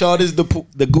 All right, y'all. This is the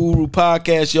Guru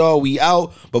Podcast, y'all. We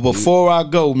out. But before I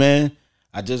go, man,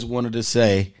 I just wanted to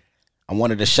say, I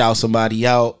wanted to shout somebody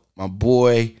out. My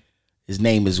boy, his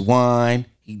name is Wine.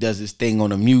 He does his thing on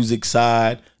the music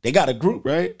side. They got a group,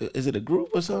 right? Is it a group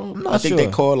or something? I think they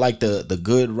call like the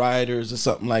Good Writers or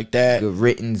something like that. Good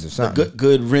Writtens or something.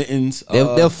 Good Writtens.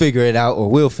 They'll figure it out, or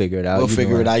we'll figure it out. We'll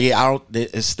figure it out. Yeah,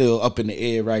 it's still up in the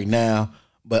air right now.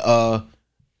 But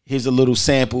here's a little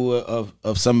sample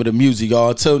of some of the music, y'all.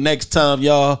 Until next time,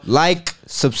 y'all. Like,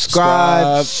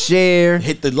 subscribe, share.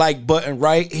 Hit the like button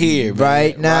right here.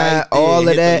 Right man. now, right all of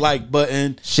Hit that. The like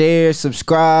button. Share,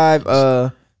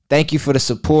 subscribe. Thank you for the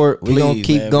support. We're going to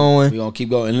keep going. We're going to keep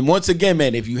going. And once again,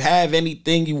 man, if you have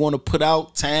anything you want to put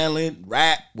out, talent,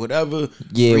 rap, whatever,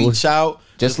 reach out.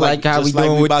 Just like how we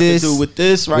doing with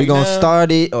this. We're going to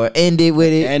start it or end it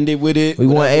with it. We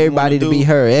want everybody to be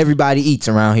heard. Everybody eats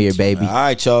around here, baby. All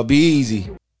right, y'all. Be easy.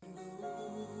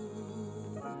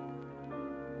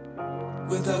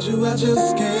 Without you, I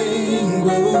just can't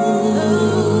grow.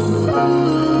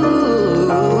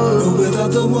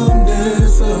 Without the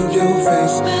warmness of your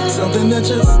face, something that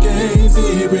just can't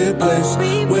be replaced.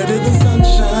 Where did the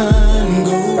sunshine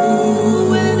go?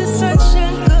 Where did the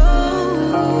sunshine go?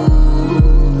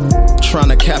 Trying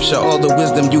to capture all the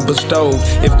wisdom you bestowed.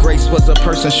 If grace was a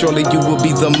person, surely you would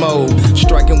be the mold.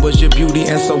 Striking was your beauty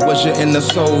and so was your inner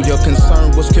soul. Your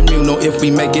concern was communal if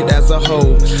we make it as a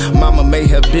whole. Mama may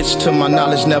have bitched to my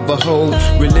knowledge never hold.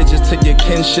 Religious to your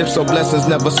kinship so blessings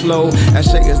never slow. As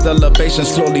shake as the libation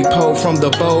slowly pulled from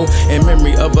the bowl. In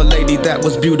memory of a lady that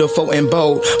was beautiful and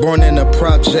bold. Born in a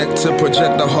project to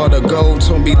project a heart of gold.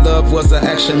 Told me love was an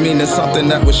action meaning something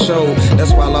that was show.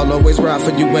 That's why I'll always ride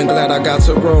for you and glad I got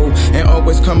to roll. And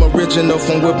always come original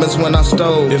from whippings when I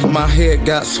stole. If my head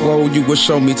got swole, you would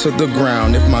show me to the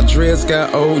ground. If my dreads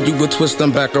got old, you would twist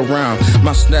them back around.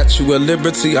 My statue of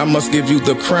liberty, I must give you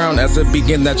the crown. As it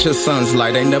begin that your sun's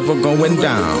light ain't never going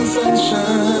down.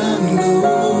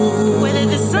 Where did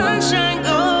the sunshine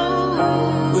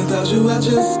go? Without you, I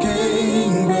just can't.